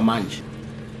okwamanje.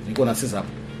 Nikona siza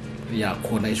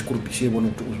yakhona iShikurubi siyibona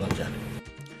ukuthi uzwa njani.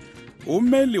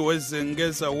 Umeli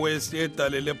wezengeza West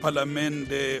edalele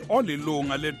parliamente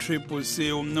olilunga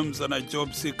le-CCC umnumzana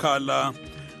Job Sikala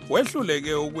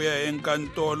wehluleke ukuya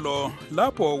enkantolo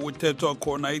lapho kuthethwa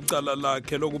khona icala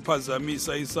lakhe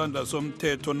lokuphazamisa isandla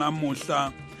somthetho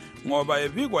namuhla ngoba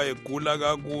ebikwa egula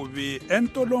kakubi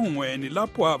entolongweni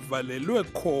lapho avalelwe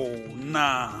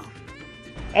khona.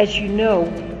 As you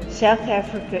know, South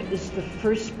Africa is the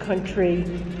first country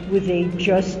with a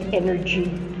just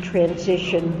energy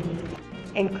transition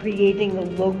and creating a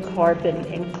low-carbon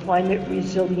and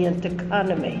climate-resilient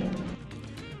economy.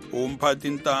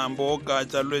 Umphathintambo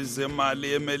ogatsha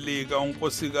lwezemali eMelika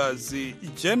unkosikazi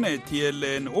Janet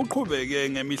Yellen uqhubeke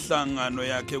ngemihlangano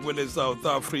yakhe kwele South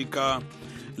Africa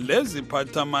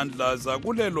leziphathamandla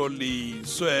zakulelo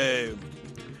lizwe.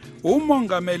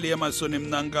 Umongameli Emmerson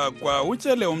Mnangagwa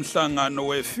utshele umhlangano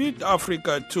we-Feed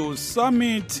Africa 2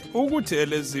 Summit ukuthi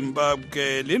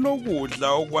eleZimbabwe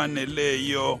lilokudla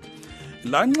okwaneleyo.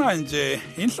 Lanxa nje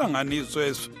inhlanganiso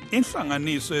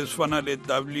ezifana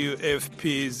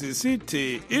le-WFP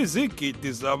zisithi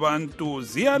izigidi zabantu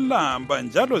ziyalamba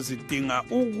njalo zidinga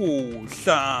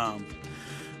ukudla.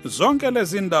 Zonke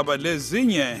lezi ndaba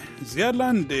lezinye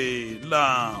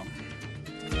ziyalandela.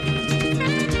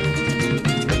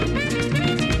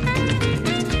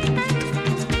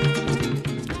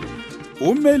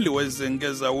 Umeli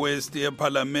wezengeza West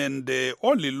eParliamente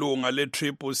olilunga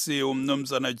le-CCC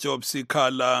umnumzana Job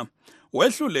Sikala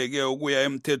wehluleke ukuya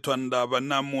emthethwandaba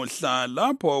namuhla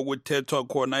lapho kuthethwa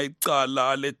khona icala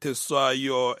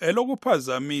aletheswayo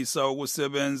elokuphazamisa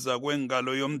ukusebenza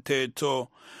kwengalo yomthetho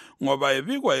ngoba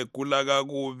ebikwa egula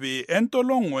kakubi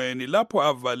entolongweni lapho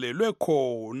avalelwe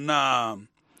khona.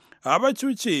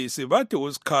 Abatshutshisi bathi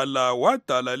uSikhala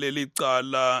wadala leli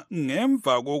cala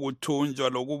ngemva kokuthunjwa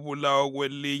lokubulawa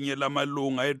kwelinye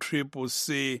lamalunga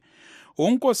e-CCC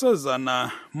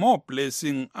unkosazana More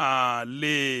Blessing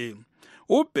Ale.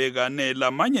 Ubhekane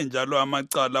lamanye njalo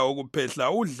amacala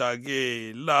okuphehla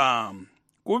udlakela.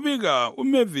 Kubika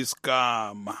uMavis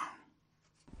Gama.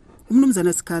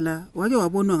 Umnumzana Sikhala wake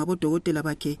wabonwa ngabodokotela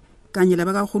bakhe kanye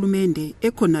labakahulumende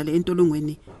ekhonale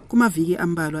entolongweni kumaviki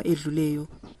ambalwa edluleyo.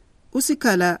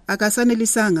 uSikhala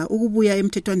akasanelisanga ukubuya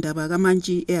emthethwandaba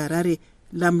kaMantshi eHarare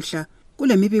lamhla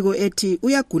kulemibiko ethi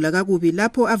uyagula kakubi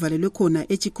lapho avalelwe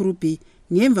khona eChikurubi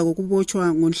ngemva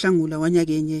kokubotshwa ngoNhlangula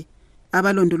wanyakenye.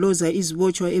 Abalondoloza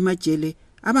izibotshwa emajele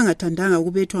abangathandanga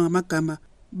ukubethwa ngamagama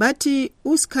bathi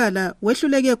uSikhala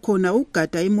wehluleke khona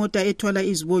ukugada imota ethwala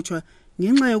izibotshwa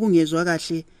ngenxa yokungezwa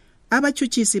kahle.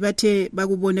 Abatshutshisi bathe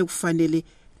bakubone kufanele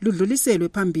ludluliselwe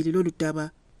phambili lolu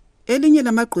daba. Elinye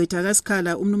lamagqwetha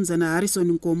kaSikhala umnumzana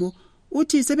Harrison Nkomo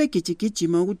uthi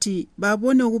sebegijigijima ukuthi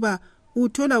babone ukuba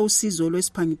uthola usizo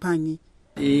lwesiphangiphangi.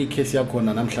 Ikhesi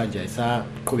yakhona namhlanje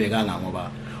ayisaqhubekanga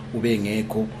ngoba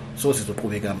ubengekho, so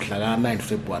sizoqhubeka mhla ka-9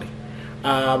 February.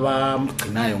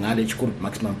 Abamgcinayo ngale Chikurubi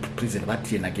Maximum Prison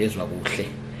bathi yena gezwe kuhle,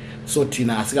 so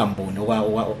thina asikamboni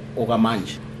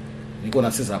okwamanje.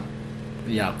 Nikona siza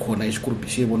yakhona eChikurubi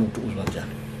siyibona ukuthi uzwa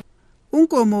njani.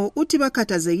 Unkomo uthi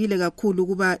bakhathazekile kakhulu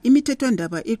kuba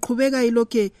imithethwandaba iqhubeka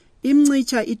ilokhe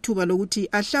imncicha ithuba lokuthi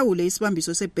ahlawule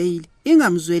isibambiso sebail,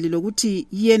 ingamzweli lokuthi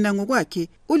yena ngokwakhe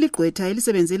uligqwetha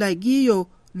elisebenzela kiyo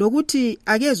lokuthi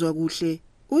akezwa kuhle.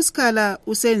 uSikhala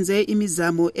usenze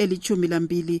imizamo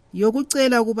eli12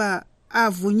 yokucela kuba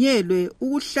avunyelwe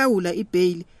ukuhlawula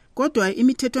ibail, kodwa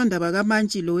imithethwandaba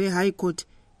kaMantshi lo we-High Court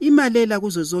imalela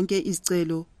kuzo zonke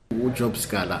izicelo. uJob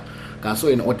Sikhala kaso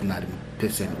an ordinary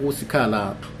person.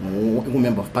 uSikhala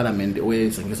member of parliament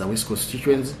owezengeza West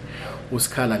constituency.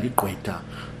 uSikhala ligqwetha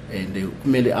and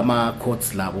kumele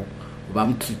ama-courts labo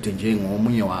bamtreat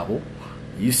njengomunye wabo.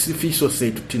 Yisifiso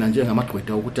sethu thina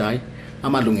njengamagqwetha ukuthi hayi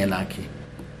amalungelo akhe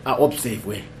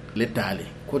a-observe ledale,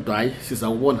 kodwa hayi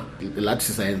sizawubona lathi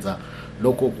sizayenza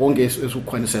lokho konke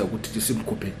esikukhwanisayo ukuthi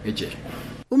simkhuphe ejele.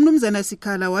 Umnumzana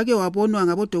Sikhala wake wabonwa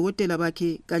ngabodokotela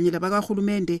bakhe kanye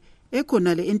labakahulumende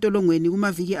ekhonale entolongweni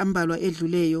kumaviki ambalwa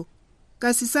edluleyo.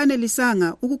 Kasisane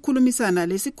lisanga ukukhulumisana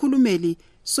lesikhulumeli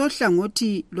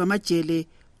sohlangothi lwamajele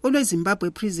olweZimbabwe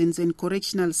Prisons and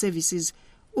Correctional Services,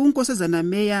 uNkosazana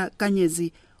Meya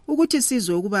Kanyezi, ukuthi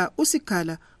sizwe ukuba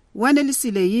uSikhala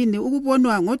wanelisile yini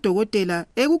ukubonwa ngodokotela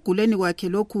ekuguleni kwakhe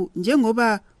lokhu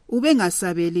njengoba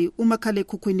ubengasabeli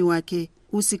umakhalekhukhwini wakhe.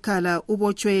 uSikhala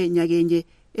ubotshwe nyakenye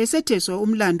esetheswa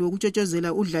umlando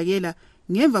wokutshotshozela udlakela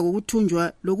ngemva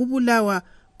kokuthunjwa lokubulawa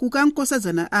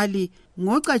kukaNkosazana Ali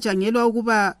ngocatshangelwa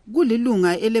ukuba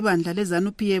kulilunga elebandla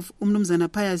leZANU-PF umnumzana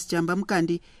Pius Jamba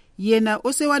Mkandi, yena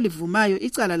osewalivumayo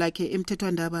icala lakhe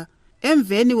emthethwandaba.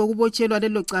 Emveni kokubotshelwa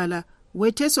lelo cala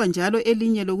wetheswa njalo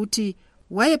elinye lokuthi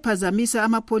wayephazamisa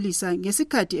amapholisa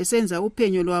ngesikhathi esenza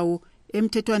uphenyo lwawo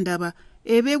emthethwandaba,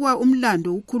 ebekwa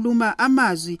umlando ukukhuluma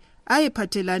amazwi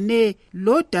ayephathelane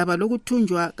lodaba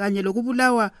lokuthunjwa kanye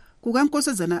lokubulawa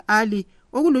kukaNkosazana Ali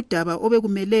okuludaba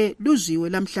obekumele luzwiwe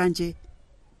lamhlanje.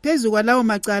 Phezu kwalawo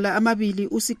macala amabili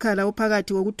uSikhala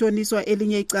uphakathi kokuthoniswa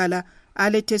elinye icala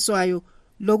aletheswayo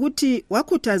lokuthi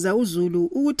wakhuthaza uZulu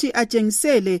ukuthi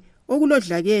atshengisele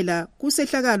okulodlakela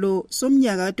kusehlakalo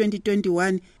somnyaka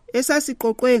 2021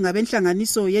 esasiqoqwe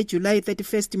ngabenhlanganiso yeJuly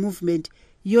 31st Movement,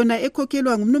 yona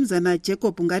ekhokhelwa ngumnumzana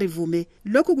Jacob Ngarivume.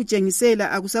 Lokhu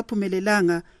kutshengisela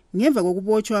akusaphumelelanga ngemva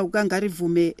kokubotshwa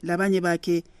kukaNgarivume labanye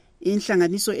bakhe.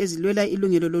 Inhlanganiso ezilwela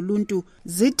ilungelo loluntu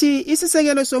zithi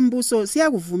isisekelo sombuso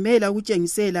siyakuvumela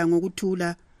ukutshengisela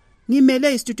ngokuthula.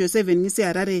 Ngimele iStudio 7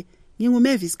 ngiseHarare,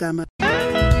 nginguMavis Gama.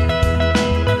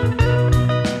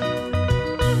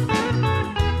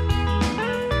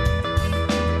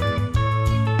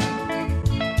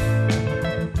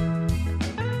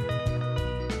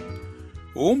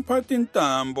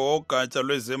 Umphathintambo ogatsha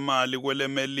lwezemali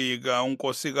kwelemelika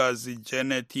unkosikazi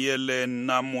Janet Yellen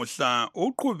namuhla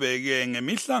uqhubeke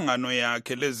ngemihlangano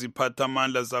yakhe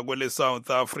leziphathamandla zakwele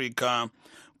South Africa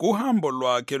kuhambo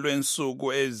lwakhe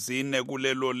lwensuku ezine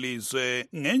kulelo lizwe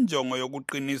ngenjongo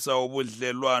yokuqinisa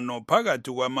ubudlelwano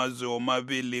phakathi kwamazwe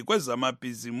omabili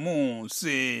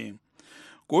kwezamabhizimusi.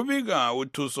 Kubika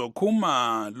uThuso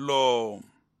Khumalo.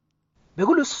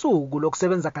 Bekulusuku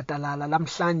lokusebenza gadalala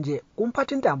lamhlanje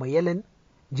kumphathintambo Yellen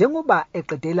njengoba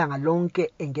eqede ilanga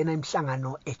lonke engena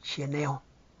imihlangano echiyeneyo.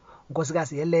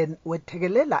 Unkosikazi Yellen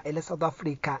wethekelela ele-South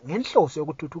Africa ngenhloso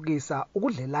yokuthuthukisa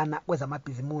ukudlelana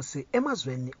kwezamabhizimusi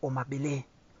emazweni omabili.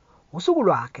 Usuku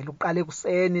lwakhe luqale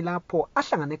ekuseni lapho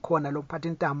ahlangane khona lo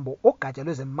mphathintambo ogatsha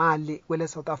lwezemali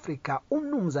kwele-South Africa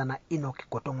umnumzana Enoch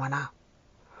Godongwana.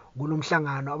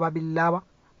 Kulomhlangano ababili laba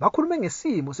bakhulume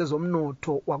ngesimo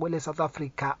sezomnotho wakwele South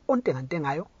Africa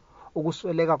ontengantengayo,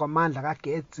 ukusweleka kwamandla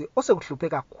kagetsi osekuhluphe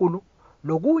kakhulu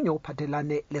lokunye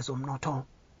ukuphathelane lezomnotho.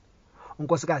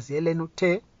 Unkosikazi Yellen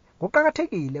uthe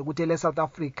kuqakathekile ukuthi le-South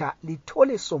Africa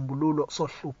lithole isombululo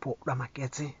sohlupho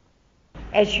lwamagetsi.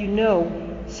 As you know,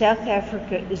 South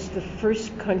Africa is the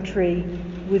first country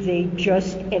with a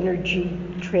just energy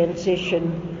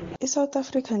transition. ISouth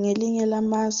Africa ngelinye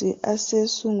lamazwe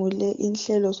asesungule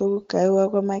inhlelo zokugaywa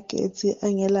kwamagetsi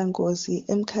angelangozi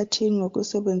emkhathini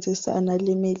ngokusebenzisana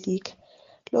leMelika.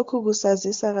 Lokhu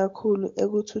kusazisa kakhulu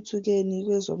ekuthuthukeni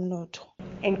kwezomnotho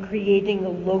and creating a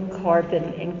low carbon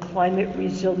and climate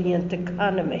resilient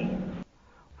economy.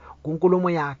 Kunkulumo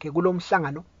yakhe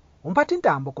kulomhlangano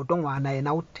umphathintambo Godongwana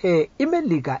yena uthe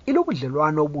iMelika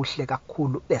ilobudlelwano obuhle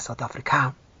kakhulu leSouth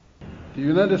Africa. The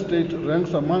United States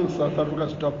ranks among South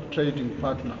Africa's top trading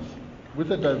partners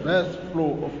with a diverse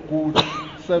flow of goods,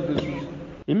 services.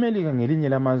 iMelika ngelinye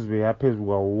lamazwe aphezulu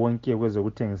kwawo wonke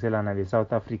kwezokuthengiselana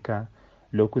leSouth Africa.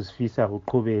 Lokhu sifisa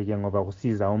kuqhubeke ngoba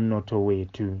kusiza umnotho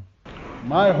wethu.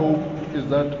 My hope is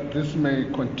that this may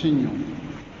continue.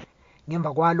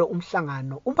 Ngemva kwalo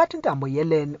umhlangano umphathintambo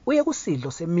Yellen uye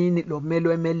kusidlo semini lomelo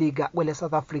weMelika kwele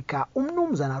South Africa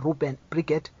umnumzana Ruben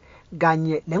Bricket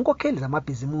kanye lenkokheli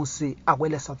zamabhizimusi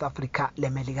akwele South Africa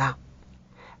leMelika.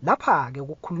 Lapha ke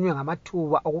kukhulunywe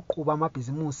ngamathuba okuqhuba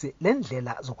amabhizimusi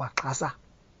lendlela zokwaxhasa.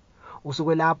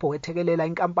 Usuke lapho wethekelela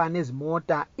inkampani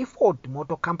ezimota iFord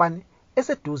Motor Company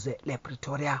eseduze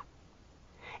lePretoria.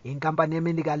 Inkampani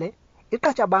yeMelika le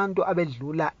iqhatsha abantu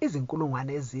abedlula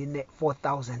izinkulungwane ezine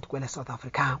 4,000 kwele South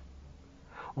Africa.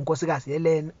 Unkosikazi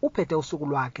Helen uphethe usuku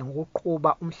lwakhe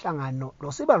ngokuqhuba umhlangano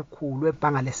losiba likhulu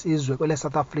webhanga lesizwe kwele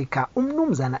South Africa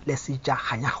umnumzana Lesija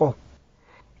Hanyaho.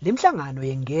 Limhlangano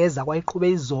yengeza kwayiqhube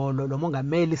izolo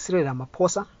lomongameli Cyril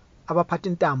Ramaphosa, abaphathi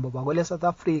intambo bakwele South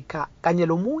Africa kanye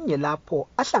lomunye lapho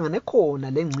ahlangane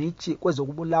khona lengcici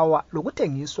kwezokubulawa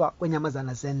lokuthengiswa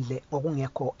kwenyamazana zendle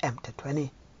ngokungekho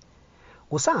emthethweni.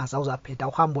 Kusasa uzaphetha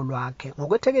uhambo lwakhe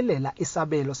ngokwethekelela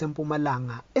isabelo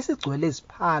sempumalanga esigcwele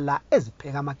iziphala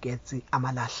ezipheka amagetsi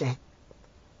amalahle.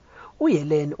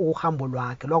 UHelen uhambo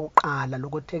lwakhe lwakuqala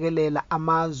lokuthekelela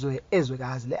amazwe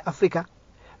ezwekazi leAfrika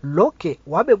lokhe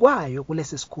wabe kwayo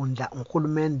kulesi sikhundla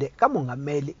nguhulumende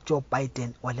kamongameli Joe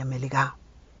Biden waleMelika.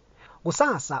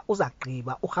 Kusasa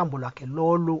uzagqiba uhambo lwakhe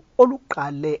lolu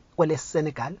oluqale kwele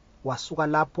Senegal wasuka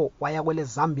lapho waya kwele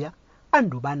Zambia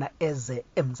andubana eze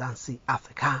eMzansi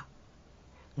Afrika.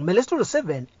 Ngimele Studio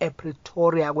 7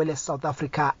 ePretoria kwele South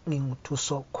Africa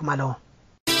nginguthuso Khumalo.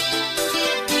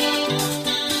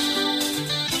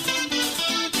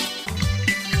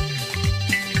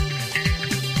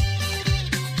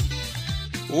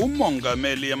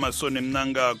 Umongameli Emmerson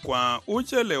Mnangagwa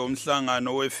utshele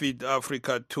umhlangano weFeed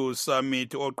Africa 2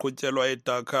 Summit oqhutyelwa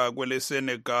eDhaka kwele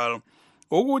Senegal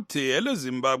ukuthi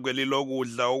eleZimbabwe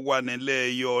lilokudla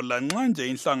okwaneleyo lanxa nje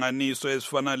inhlanganiso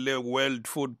ezifana le-World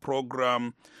Food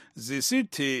Program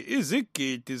zisithi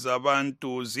izigidi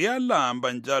zabantu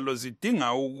ziyalamba njalo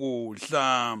zidinga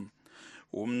ukudla.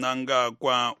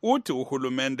 Mnangagwa uthi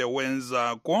uhulumende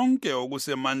wenza konke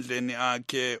okusemandleni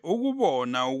akhe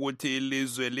ukubona ukuthi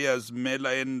ilizwe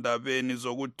liyazimela endabeni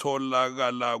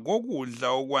zokutholakala kokudla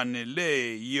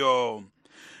okwaneleyo.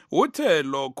 Uthe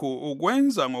lokhu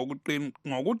ukwenza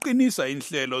ngokuqinisa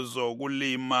inhlelo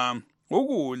zokulima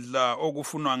ukudla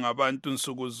okufunwa ngabantu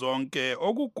nsuku zonke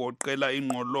okugoqela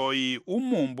ingqoloyi,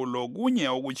 umumbu lokunye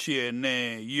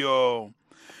okuchiyeneyo.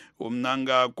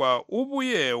 Mnangagwa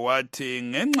ubuye wathi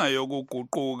ngenxa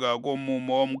yokuguquka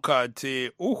komumo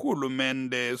womkhathi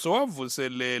uhulumende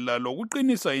sowavuselela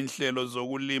lokuqinisa inhlelo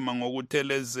zokulima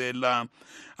ngokuthelezela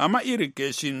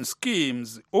ama-irrigation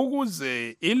schemes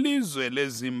ukuze ilizwe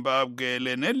leZimbabwe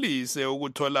lenelise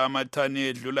ukuthola amathani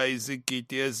edlula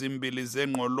izigidi ezimbili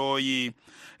zengqoloyi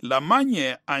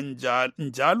lamanye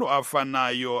njalo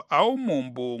afanayo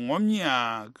awumumbu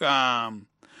ngomnyaka.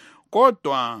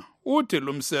 Kodwa uthi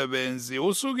lumsebenzi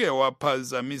usuke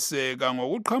waphazamiseka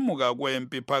ngokuqhamuka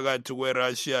kwempi phakathi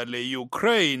kweRussia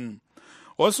le-Ukraine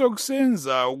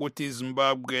osokusenza ukuthi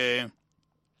iZimbabwe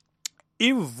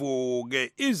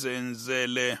ivuke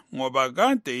izenzele ngoba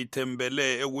kade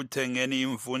ithembele ekuthengeni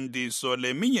imfundiso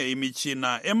leminye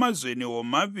imitshina emazweni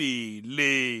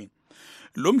womabili.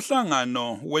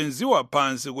 Lumhlangano wenziwa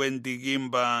phansi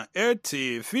kwendikimba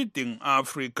ethi Feeding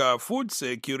Africa Food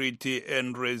Security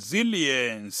and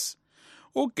Resilience.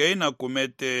 uGaina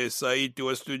Gumede Saidi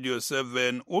weStudio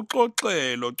 7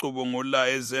 uxoxe locubungula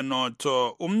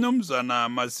ezenotho umnumzana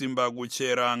Masimba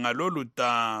Kuchera ngalolu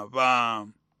daba.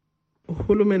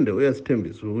 Uhulumende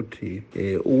uyasithembisa ukuthi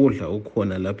ukudla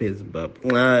ukhona lapha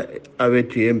eZimbabwe. Nxa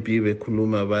abe-GMB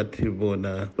bekhuluma bathi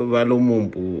bona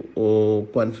balomumbu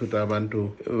okwanisa ukuthi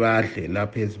abantu badle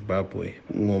lapha eZimbabwe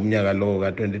ngomnyaka lo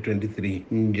ka-2023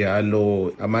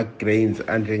 njalo ama-grains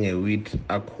anjenge-wheat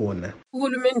akhona.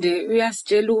 Uhulumende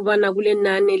uyasitshela ukubana kule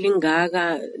nani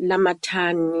lingaka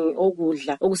lamathani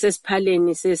okudla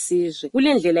okusesiphaleni sesizwe.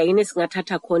 Kule ndlela yini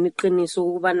singathatha khona iqiniso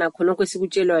ukubana khonokho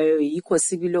esikutshelwayo yikho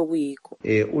sibili okuyikho?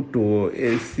 Udumo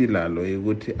esilalo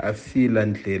ukuthi asila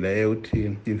ndlela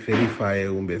yokuthi siverifye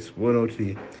kumbe sibone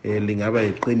ukuthi lingaba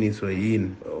yiqiniso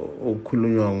yini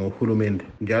okukhulunywa ngohulumende.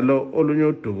 Njalo olunye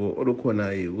udumo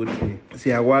olukhona ukuthi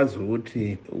siyakwazi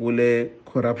ukuthi kule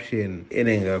corruption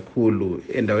eningi kakhulu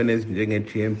endaweni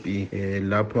ezinjenge-GMB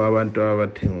lapho abantu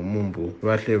abathenga umumbu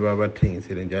bahle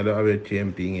babathengisele njalo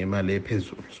abe-GMB ngemali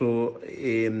ephezulu. So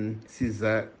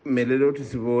sizamelele ukuthi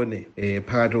sibone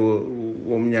phakathi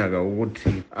komnyaka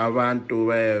ukuthi abantu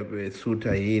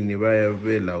bayabesutha yini,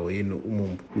 bayabelawo yini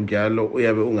umumbu njalo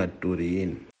uyabe ungaduri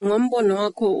yini. Ngombono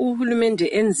wakho uhulumende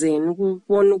enzeni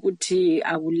ukubona ukuthi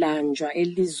akulanjwa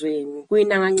elizweni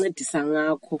kuyinangancedisa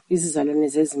ngakho izizalwane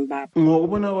zeZimbabwe?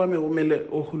 Ngokubona kwami kumele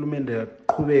uhulumende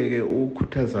aqhubeke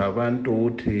ukukhuthaza abantu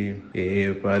ukuthi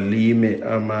balime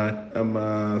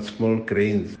ama small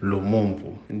grains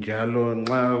lomumvu, njalo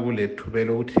nxa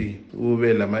kulethubela ukuthi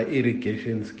ube lama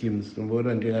irrigation schemes.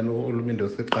 Ngibona njengani uhulumende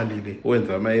oseqalile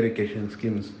wenza ama irrigation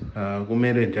schemes,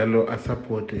 kumele njalo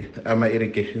asupporte ama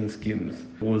irrigation schemes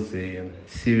ukuze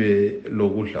sibe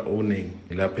lokudla okuningi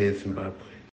lapha eZimbabwe.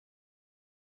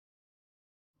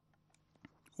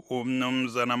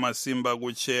 Umnumzana Masimba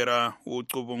Kuchera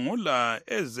ucubungula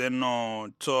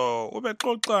ezenotho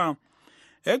ubexoxa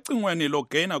ecingweni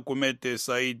loGaina Gumede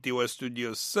Saidi we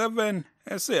Studio 7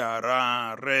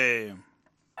 eseHarare.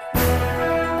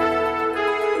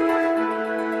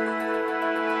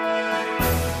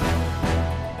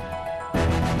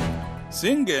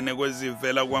 Singene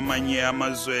kwezivela kwamanye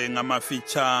amazwe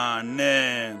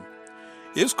ngamafitshane.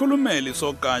 Isikhulumeli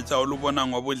sogatsha olubona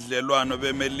ngobudlelwano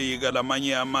beMelika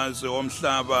lamanye amazwe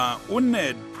omhlaba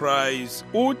uNed Price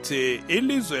uthi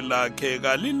ilizwe lakhe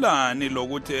kalilani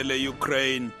lokuthi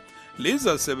ele-Ukraine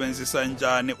lizasebenzisa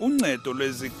njani uncedo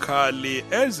lwezikhali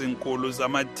ezinkulu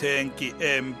zamathenki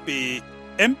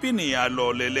empini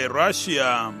yalo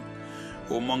lele-Russia.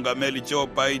 Umongameli Joe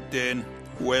Biden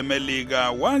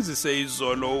weMelika wazise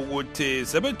izolo ukuthi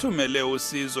sebethumele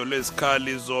usizo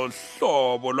lwezikhali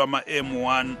zohlobo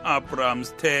lwama-M1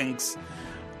 Abrams tanks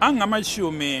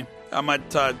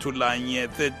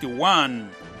angama-31.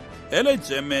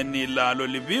 Ele-Germany lalo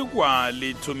libikwa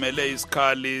lithumele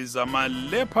isikhali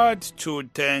zama-Leopard 2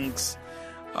 tanks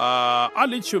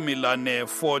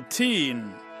ali-14.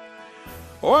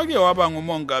 Owake waba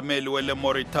ngumongameli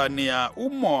wele-Mauritania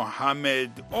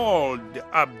uMohamed Ould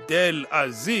Abdel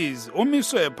Aziz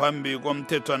umiswe phambi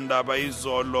komthethwandaba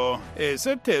izolo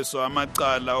esetheswa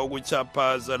amacala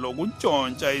okuchaphaza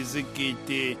lokuntshontsha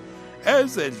izigidi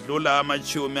ezedlula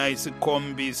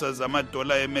 $7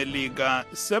 zamadola eMelika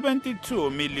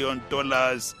 $72 million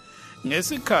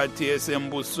ngesikhathi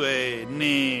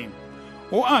esembusweni.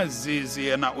 U-Aziz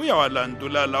yena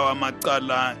uyawalandula lawa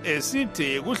macala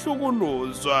esithi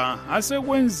kuhlukuluzwa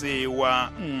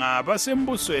asekwenziwa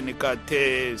ngabasembusweni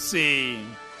khathesi.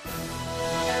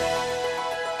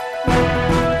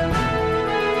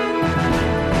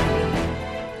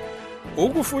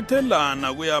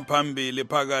 Ukufuthelana kuyaphambili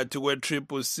phakathi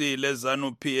kwe-CCC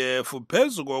le-ZANU-PF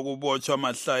phezu kokubotshwa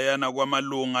mahlayana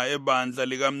kwamalunga ebandla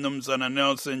likaMnumzana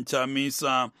Nelson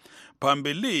Chamisa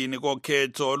phambilini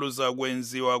kokhetho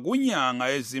oluzakwenziwa kunyanga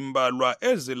ezimbalwa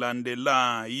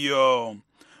ezilandelayo.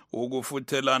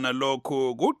 Ukufuthelana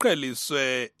lokhu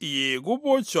kuqheliswe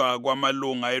yikubotshwa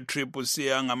kwamalunga e-CCC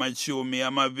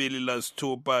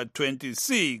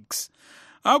angama-26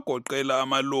 agoqela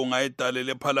amalunga edale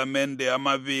lephalamende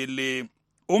amabili,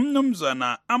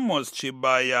 umnumzana Amos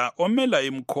Chibaya omela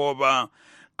iMkhoba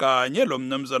kanye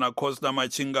lomnumzana Khosla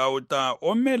Machingauta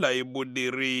omela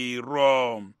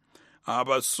iBudiriro.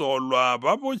 Abasolwa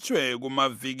babotshwe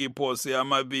kumaviki phose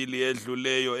amabili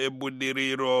edluleyo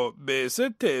eBudiriro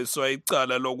besetheswa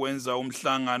icala lokwenza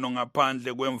umhlangano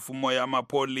ngaphandle kwemvumo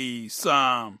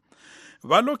yamapholisa.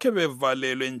 Balokhe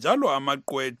bevalelwe njalo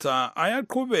amaqwetha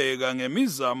ayaqhubeka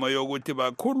ngemizamo yokuthi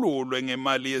bakhululwe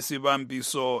ngemali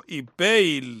yesibambiso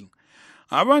ibail.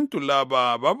 Abantu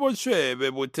laba babotshwe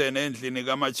bebuthene endlini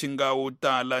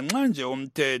kaMachingauta lanxa nje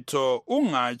umthetho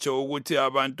ungatsho ukuthi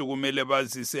abantu kumele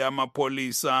bazise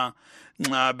amapholisa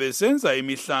nxa besenza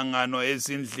imihlangano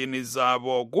ezindlini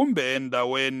zabo kumbe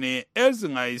endaweni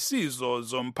ezingayisizo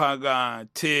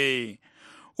zomphakathi.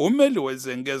 Umeli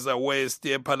wezengeza West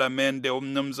ephalamende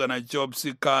umnumzana Job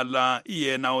Sikhala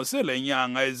yena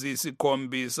uselenyanga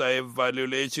eziyisi7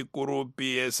 evalelwe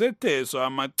eChikurupi esetheswa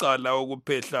amacala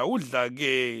okuphehla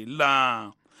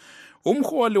udlakela.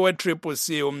 Umholi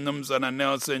we-CCC umnumzana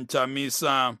Nelson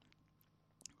Chamisa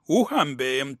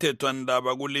uhambe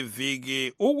emthethwandaba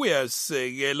kuliviki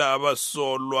ukuyasekela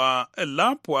abasolwa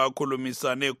lapho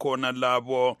akhulumisane khona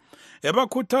labo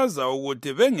ebakhuthaza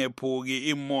ukuthi bengephuki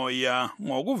imoya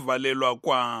ngokuvalelwa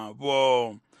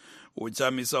kwabo.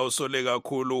 Uchamisa usole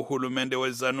kakhulu uhulumende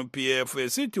we-ZANU-PF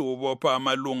esithi ubopha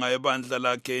amalunga ebandla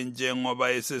lakhe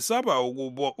njengoba esesaba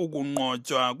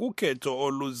ukunqotshwa kukhetho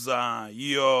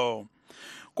oluzayo.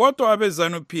 Kodwa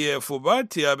abe-ZANU-PF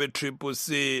bathi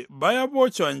abe-CCC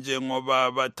bayabotshwa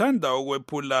njengoba bathanda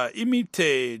ukwephula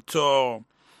imithetho.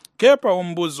 Kepha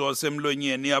umbuzo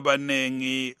osemlonyeni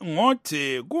abanengi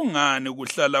ngothi kungani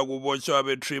kuhlala kubotshwa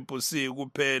abe-CCC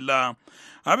kuphela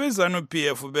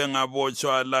abe-ZANU-PF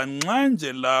bengabotshwa lanxa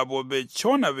nje labo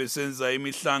betshona besenza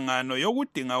imihlangano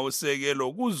yokudinga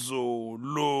usekelo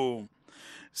kuZulu.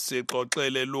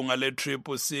 Sixoxele lunga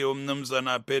le-CCC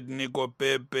umnumzana Pednico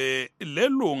Pepe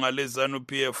lelunga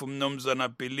le-ZANU-PF umnumzana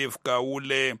Belief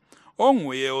Gawule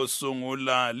onguye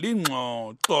osungula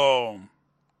lingxoxo.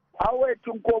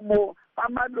 Awethu Nkomo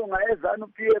amalunga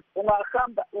eZANU-PF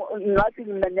ungahamba ngathi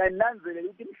nginananzele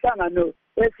ukuthi imhlangano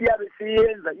esiyabe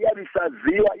siyenza iyabe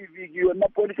isaziwa ivikiwe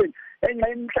emapoliseni enxa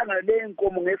imihlangano le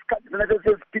Nkomo ngesikhathi sona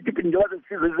sesiphithi njengoba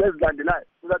sesizwe ezilandelayo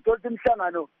uzathola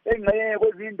imhlangano engxenye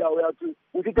kwezindawo yathi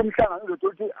usithi imhlangano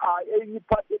uzothola ukuthi enye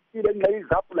iphathi ethile enxa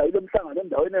izapula ile mhlangano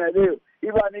endaweni leyo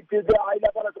ibani ithi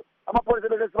ayilapha amapholisa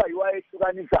bese siba yiwa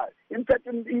ehlukanisayo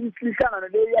imhlangano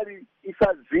le iyabe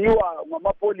isaziwa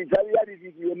ngamapolisa iyabe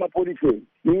ivikiwe emapoliseni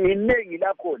iningi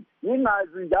lakhona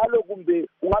ngingazi njalo kumbe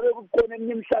ungabe kukhona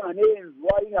eminye imihlangano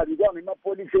eyenziwa ingabikwanga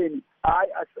emapoliseni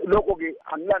lokho ke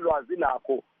angilalwazi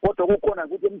lakho kodwa kukhona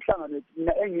ukuthi imihlangano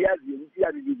engiyaziyo ukuthi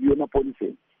iyabikiwe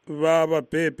emapoliseni. Baba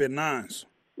Pepe naso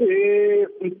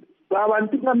baba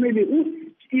Ntikameli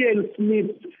u-Ian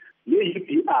Smith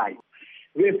le-UBI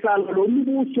besala lo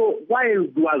mbuso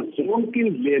kwayenziwa zonke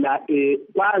indlela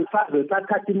basaze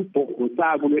sathatha imbhobho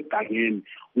sabo legangeni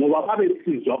ngoba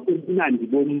babesizwa ubunandi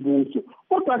bombuso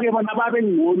kodwa-ke bona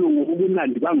babengcono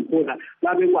ngobunandi bangikhona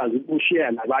babekwazi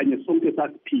ukusheya nabanye sonke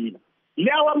sasiphila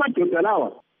lawa amadoda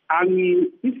lawa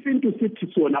isintu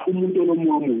sithi sona umuntu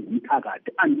olomoya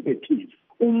umthakathi andiphethile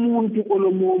umuntu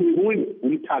olomoya nguye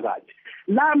umthakathi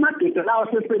la amadoda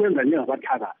lawa sesebenza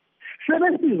njengabathakathi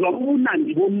sebesizwa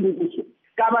ubunandi bombuso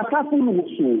kabasafuni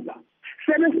ukusuka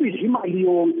sebesidla imali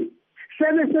yonke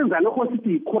sebesenza lokho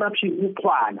sithi corruption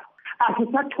uxhwala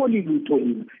asisatholi lutho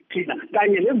thina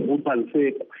kanye lemvutho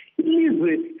alisekho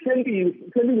ilizwe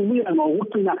selingubuya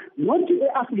ngokugcina nothi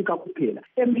e-Afrika kuphela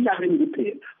emhlabeni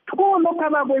kuphela pho lokho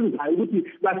abakwenzayo ukuthi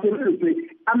basebenzise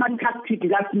ama-tactic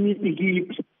kaSmith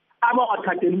kipi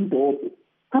abawathathela umbhobho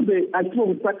kambe asibo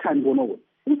kusathandi bonoko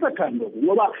usathandi lokho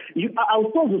ngoba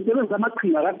awusoze usebenzisa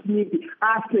amaqhinga kaSmith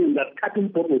asenza sikhathi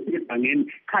umbhobho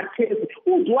segangeni khathesi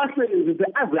uziwasebenzise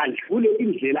azadlule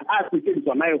indlela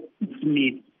asetshenziswa ngayo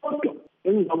uSmith kodwa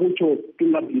engingakutsho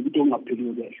ngingabili ukuthi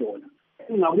ongapheliyo kuyahlola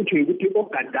engingakutsho ukuthi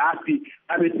oGaddafi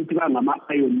abesithi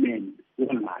bangama-Iron Man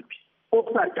bangaphi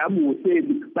oSaddam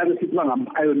Hussein babesithi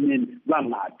bangama-Iron Man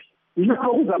bangaphi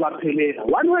lapho kuzabaphelela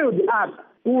one way or the other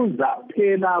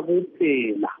kuzaphela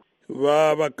kuphela.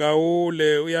 Baba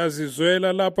Gawule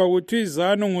uyazizwela lapha ukuthi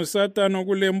izanu ngusatana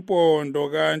kule mpondo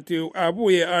kanti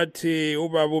abuye athi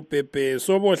ubaba uBhebhe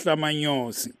sobohla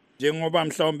amanyosi njengoba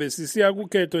mhlawumbe sisiya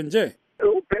kukhetho nje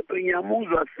uBhebhe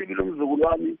ngiyamuzwa sibili umzukulu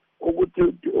wami ukuthi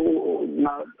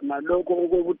ngalokho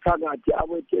okobuthakathi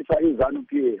abethesa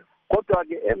iZANU-PF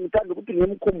kodwa-ke ngithanda ukuthi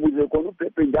ngimkhumbuze khona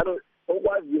uBhebhe njalo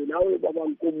okwaziyo nawe baba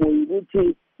Nkomo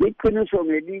ukuthi iqiniso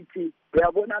ngelithi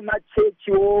uyabona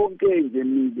ama-chechi wonke nje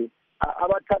mile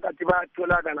abathakathi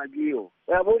bayatholakala kiyo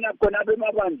uyabona khona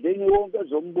bemabandleni wonke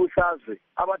zombusazwe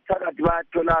abathakathi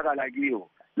bayatholakala kiyo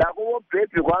lakho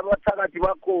boBhebhe kwabathakathi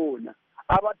bakhona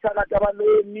abathakathi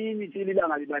abaloyemini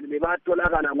tililanga libani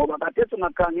bayatholakala ngoba kathesi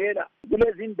ungakhangela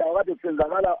kulezi ndawo kade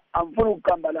kusenzakala amfuna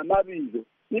ukuqamba lamabizo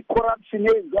i-corruption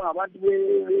eyenziwa ngabantu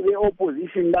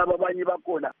be-opposition laba abanye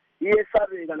bakhona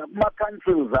iyesabeka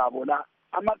nakuma-councils abo la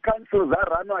ama-councils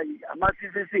aranwa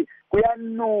ama-CCC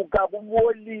kuyanuka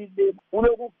kubolile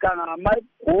kulokuganga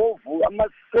ngamagovu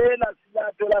amasela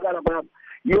silatholakala khona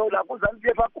yo lakho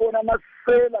uZANU-PF akhona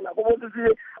amasela lakho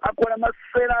bosisi akhona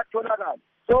amasela atholakala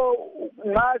so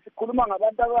ngasikhuluma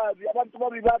ngabantu ababi abantu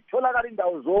babi batholakala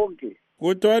indawo zonke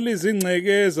kuthiwa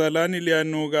lizingcekeza lani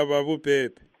liyanuka baba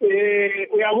uBhebhe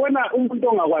uyabona umuntu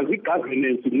ongakwazi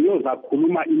igovernance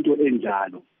ngiyozakhuluma into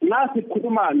enjalo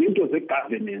ngasikhuluma ngento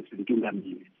ze-governance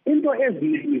Ntungamili into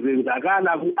eziningi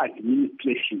zenzakala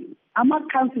ku-administration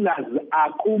ama-councillors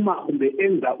aquma kumbe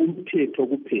enza umthetho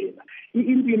kuphela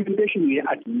i-implementation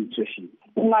ye-administration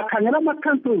ungakhangela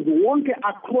ama-councils wonke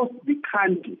across the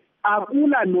country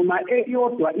akula noma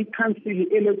eyodwa i-council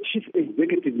ele-chief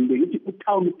executive ngithi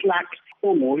u-town clerk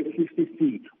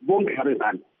ongowe-CCC bonke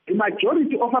abezana the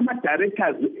majority of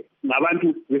ama-directors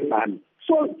ngabantu bezana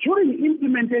so during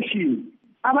implementation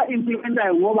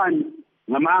aba-implementayo ngobani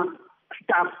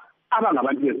ngama-staff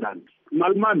abangabantu bezana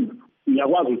malumani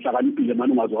ngiyakwazi uhlakaniphile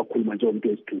mani ungaze wakhuluma njengomuntu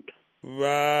wesithutha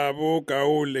babo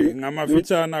Gawule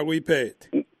ngamafitshana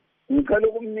kuyiphethe ngicela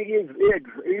ukumnikeza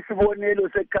isibonelo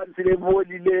sekhansila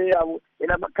ebolileyo yabo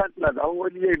elama-councillors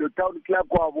abolileyo no-town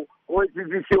clerk wabo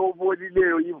owe-CCC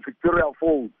obolileyo i-Victoria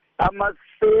Falls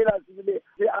amasela sibile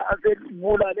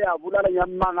asebulale abulala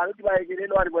nyamanga ukuthi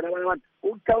bayekelelwani bona abantu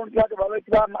ucounty yakhe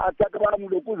babethi bama-attack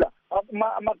bamlokuza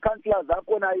ama-councillors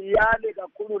akhona yale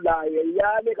kakhulu laye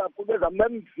yale kakhulu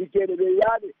bezamemvikele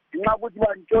beyale ngenxa ukuthi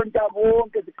bantshontsha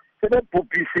bonke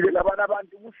sebebhubhisile labana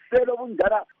abantu ubuselo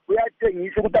bunjana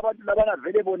buyathengisa ukuthi abantu labana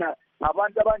vele bona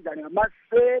ngabantu abanjani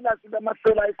ngamasela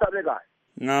silamasela ayesabekayo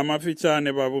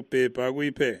ngamafitshane babubhebha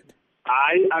kuyiphethe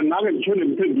hayi angake ngisho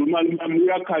nempendulo mali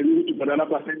uyakhanya ukuthi bona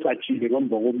lapha secatshile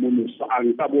ngomba komunuso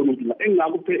angisabona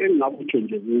ukuthi engingakutsho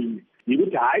nje kunye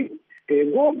yikuthi hayi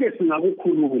konke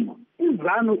singakukhuluma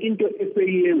izanu into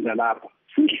eseyenza lapha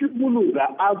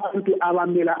sihlukuluza abantu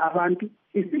abamela abantu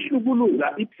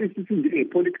isihlukuluza i-PCC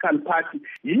njenge-political party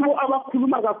yibo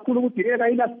abakhuluma kakhulu ukuthi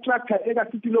eka structure eka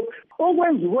sithi lokhu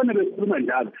okwenza ubone bekhuluma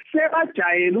njalo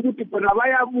sebajayele ukuthi bona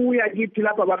bayabuya kithi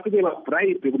lapha bafike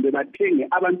babribe kumbe bathenge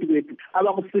abantu bethu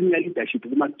abaku-senior leadership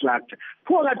kuma-structure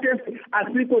pho kathesi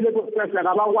asikho leso structure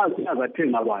kabakwazi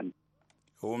azathenga abantu.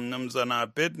 Umnumzana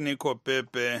Abednego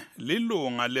Pepe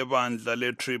lilunga lebandla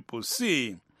le-Triple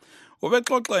C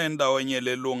ubexoxa endaweni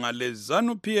lelunga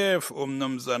le-ZANU PF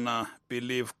umnumzana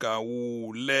Believe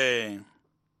Gawule.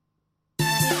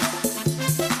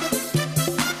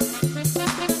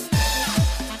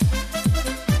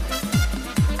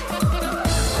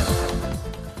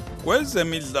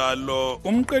 Kwezemidlalo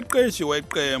umqeqeshi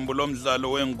weqembu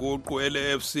lomdlalo wenguqu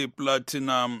ele-FC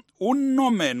Platinum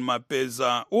uNorman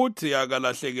Mapeza uthi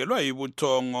akalahlekelwa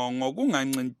yibuthongo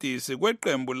ngokungancintisi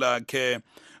kweqembu lakhe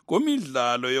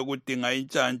kumidlalo yokudinga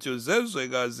intshantshu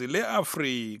zezwekazi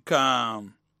le-Afrika.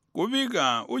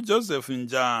 Kubika uJoseph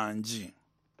Njanji.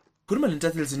 Khuluma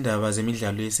lentatheli zindaba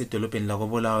zemidlalo esedolobheni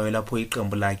lakoBulawayo lapho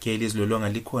iqembu lakhe elizilolonga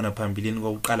likhona phambilini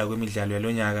kokuqala kwemidlalo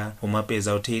yalonyaka.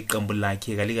 uMapeza uthe iqembu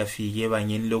lakhe kalikafiki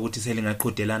ebangeni lokuthi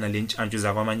selingaqhudelana lentshantshu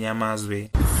zakwamanye amazwe.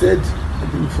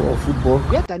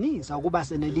 Kuyadanisa ukuba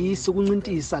senelisi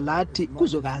ukuncintisa lathi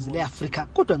kuzwekazi le-Afrika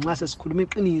kodwa nxa sesikhuluma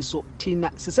iqiniso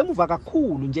thina sisemuva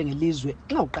kakhulu njengelizwe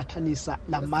nxa uqathanisa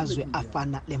lamazwe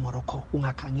afana leMorocco.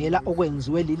 Ungakhangela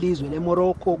okwenziwe lilizwe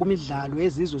leMorocco kumidlalo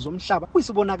yezizwe zomhlaba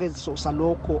kuyisibonakaliso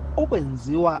salokho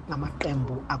okwenziwa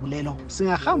ngamaqembu akulelo.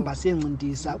 Singahamba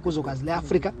siyencintisa kuzwekazi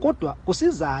le-Afrika kodwa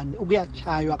kusizani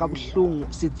ukuyachaywa kabuhlungu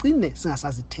sigcine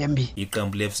singasazithembi.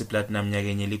 Iqembu le-FC Platinum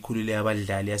nyakenye likhulule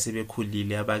abadlali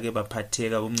asebekhulile abake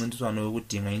baphatheka kumncintiswano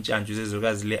wokudinga intshantshu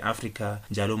zezwekazi le-Afrika.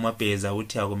 Njalo uMapeza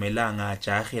uthi akumelanga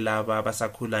ajahe laba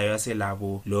abasakhulayo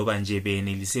aselabo loba nje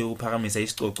benelise ukuphakamisa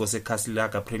isicoco seCastle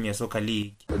Premier Soccer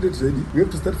League.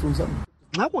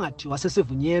 Nxa kungathiwa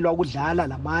sesivunyelwa ukudlala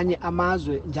lamanye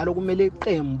amazwe njalo kumele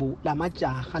iqembu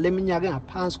lamajaha leminyaka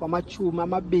engaphansi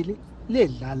kwama-20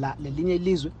 ledlala lelinye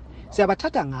ilizwe,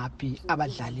 siyabathatha ngaphi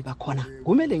abadlali bakhona?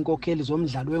 Kumele inkokheli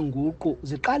zomdlalo wenguqu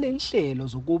ziqale inhlelo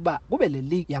zokuba kube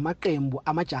leligi yamaqembu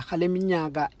amajaha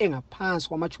leminyaka engaphansi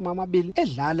kwama-20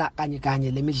 edlala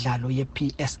kanye lemidlalo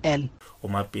ye-PSL.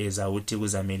 uMapeza uthi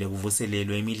kuzamele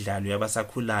kuvuselelwe imidlalo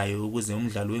yabasakhulayo ukuze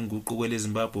umdlalo wenguqu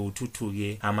kweleZimbabwe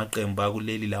uthuthuke, amaqembu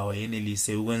akuleli lawo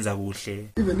yenelise ukwenza kuhle.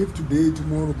 Even if today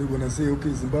tomorrow they're going to say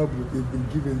okay Zimbabwe they've been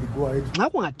given the go ahead. Nxa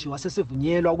kungathiwa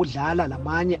sesivunyelwa ukudlala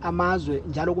lamanye amazwe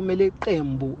njalo kumele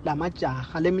iqembu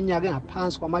lamajaha leminyaka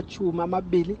engaphansi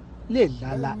kwama-20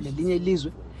 ledlala lelinye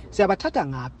ilizwe, siyabathatha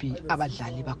ngaphi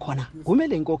abadlali bakhona?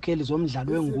 Kumele inkokheli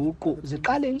zomdlalo wenguqu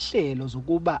ziqale inhlelo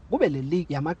zokuba kube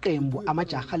leligi yamaqembu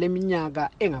amajaha leminyaka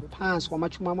engaphansi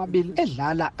kwama-20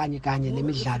 edlala kanye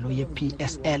lemidlalo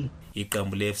ye-PSL.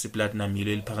 Iqembu le-FC Platinum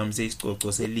yilo liphakamise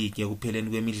isicoco seligi ekupheleni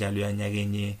kwemidlalo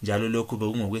yanyakenye, njalo lokhu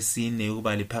bekungokwesine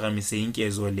ukuba liphakamise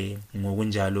inkezo le.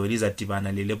 Ngokunjalo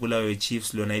lizadibana leBulawayo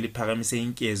Chiefs lona eliphakamise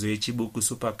inkezo yeChibuku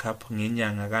Super Cup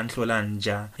ngenyanga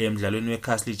kaNhlolanja. Emidlalweni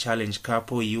weCastle Challenge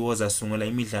Cup yiwo zasungula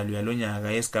imidlalo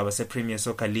yalonyaka yesigaba sePremier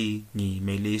Soccer League.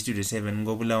 Ngimele iStudio 7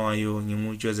 koBulawayo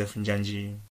nginguJoseph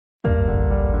Njanji.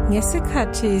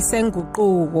 Ngesikhathi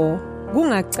senguquko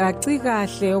kungacaci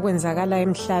kahle okwenzakala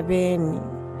emhlabeni,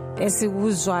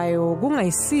 esikuzwayo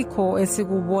kungayisikho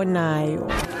esikubonayo.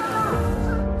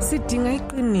 Sidinga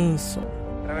iqiniso.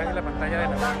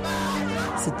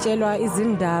 Sitshelwa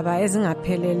izindaba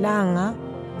ezingaphelelanga,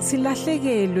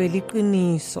 silahlekelwe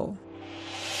liqiniso.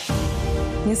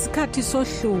 Ngesikhathi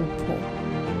sohlupho,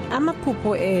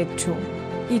 amaphupho ethu,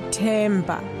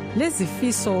 ithemba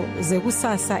lezifiso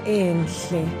zekusasa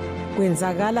enhle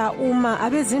kwenzakala uma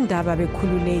abezindaba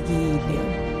bekhululekile.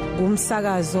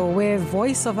 Kumsakazo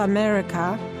we-Voice of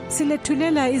America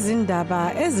silethulela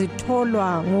izindaba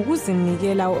ezitholwa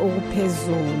ngokuzinikela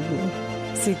okuphezulu.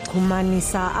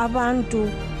 Sichumanisa abantu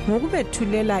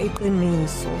ngokubethulela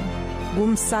iqiniso.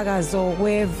 Kumsakazo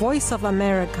we-Voice of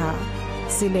America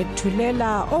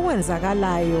silethulela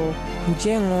okwenzakalayo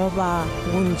njengoba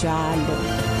kunjalo.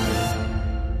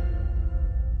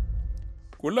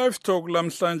 Ku-Live Talk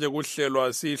lamhlanje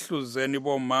kuhlelwa sihluzeni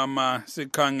bomama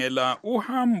sikhangela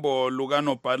uhambo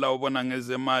lukanobhala obona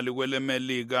ngezemali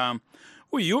kwelemelika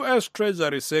u-US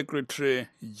Treasury Secretary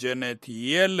Janet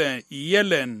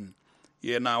Yellen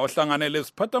yena ohlanganele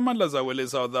isiphathamandla zakwele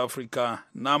South Africa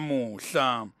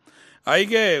namuhla.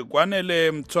 Ayike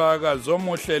kwanele mthwaka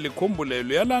zomuhle likhumbule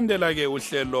luyalandela ke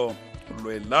uhlelo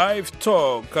lwe-Live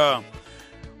Talk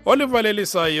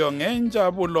olivalelisayo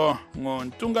ngenjabulo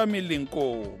ngoNtungamili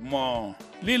Nkomo.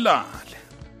 Lilale.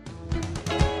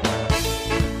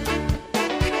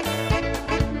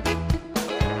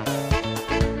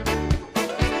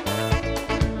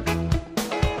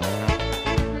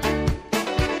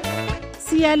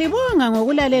 Siyalibonga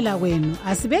ngokulalela kwenu.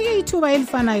 Asibeke ithuba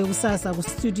elifanayo kusasa ku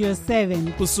Studio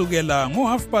 7 kusukela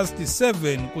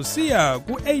ngo7:30 kusiya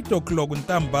ku8 o'clock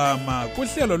ntambama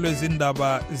kuhlelo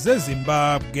lwezindaba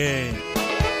zeZimbabwe.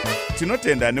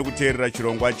 Tinotenda nekuteerera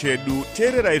chirongwa chedu.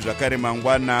 Teererai zvakare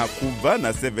mangwana kubva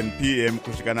na7 p.m.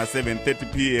 kusvika na7:30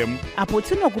 p.m. apo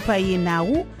tinokupai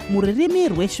nhau muririmi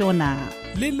rweshona.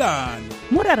 Lilale.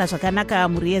 Murara zvakanaka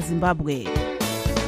muri yeZimbabwe.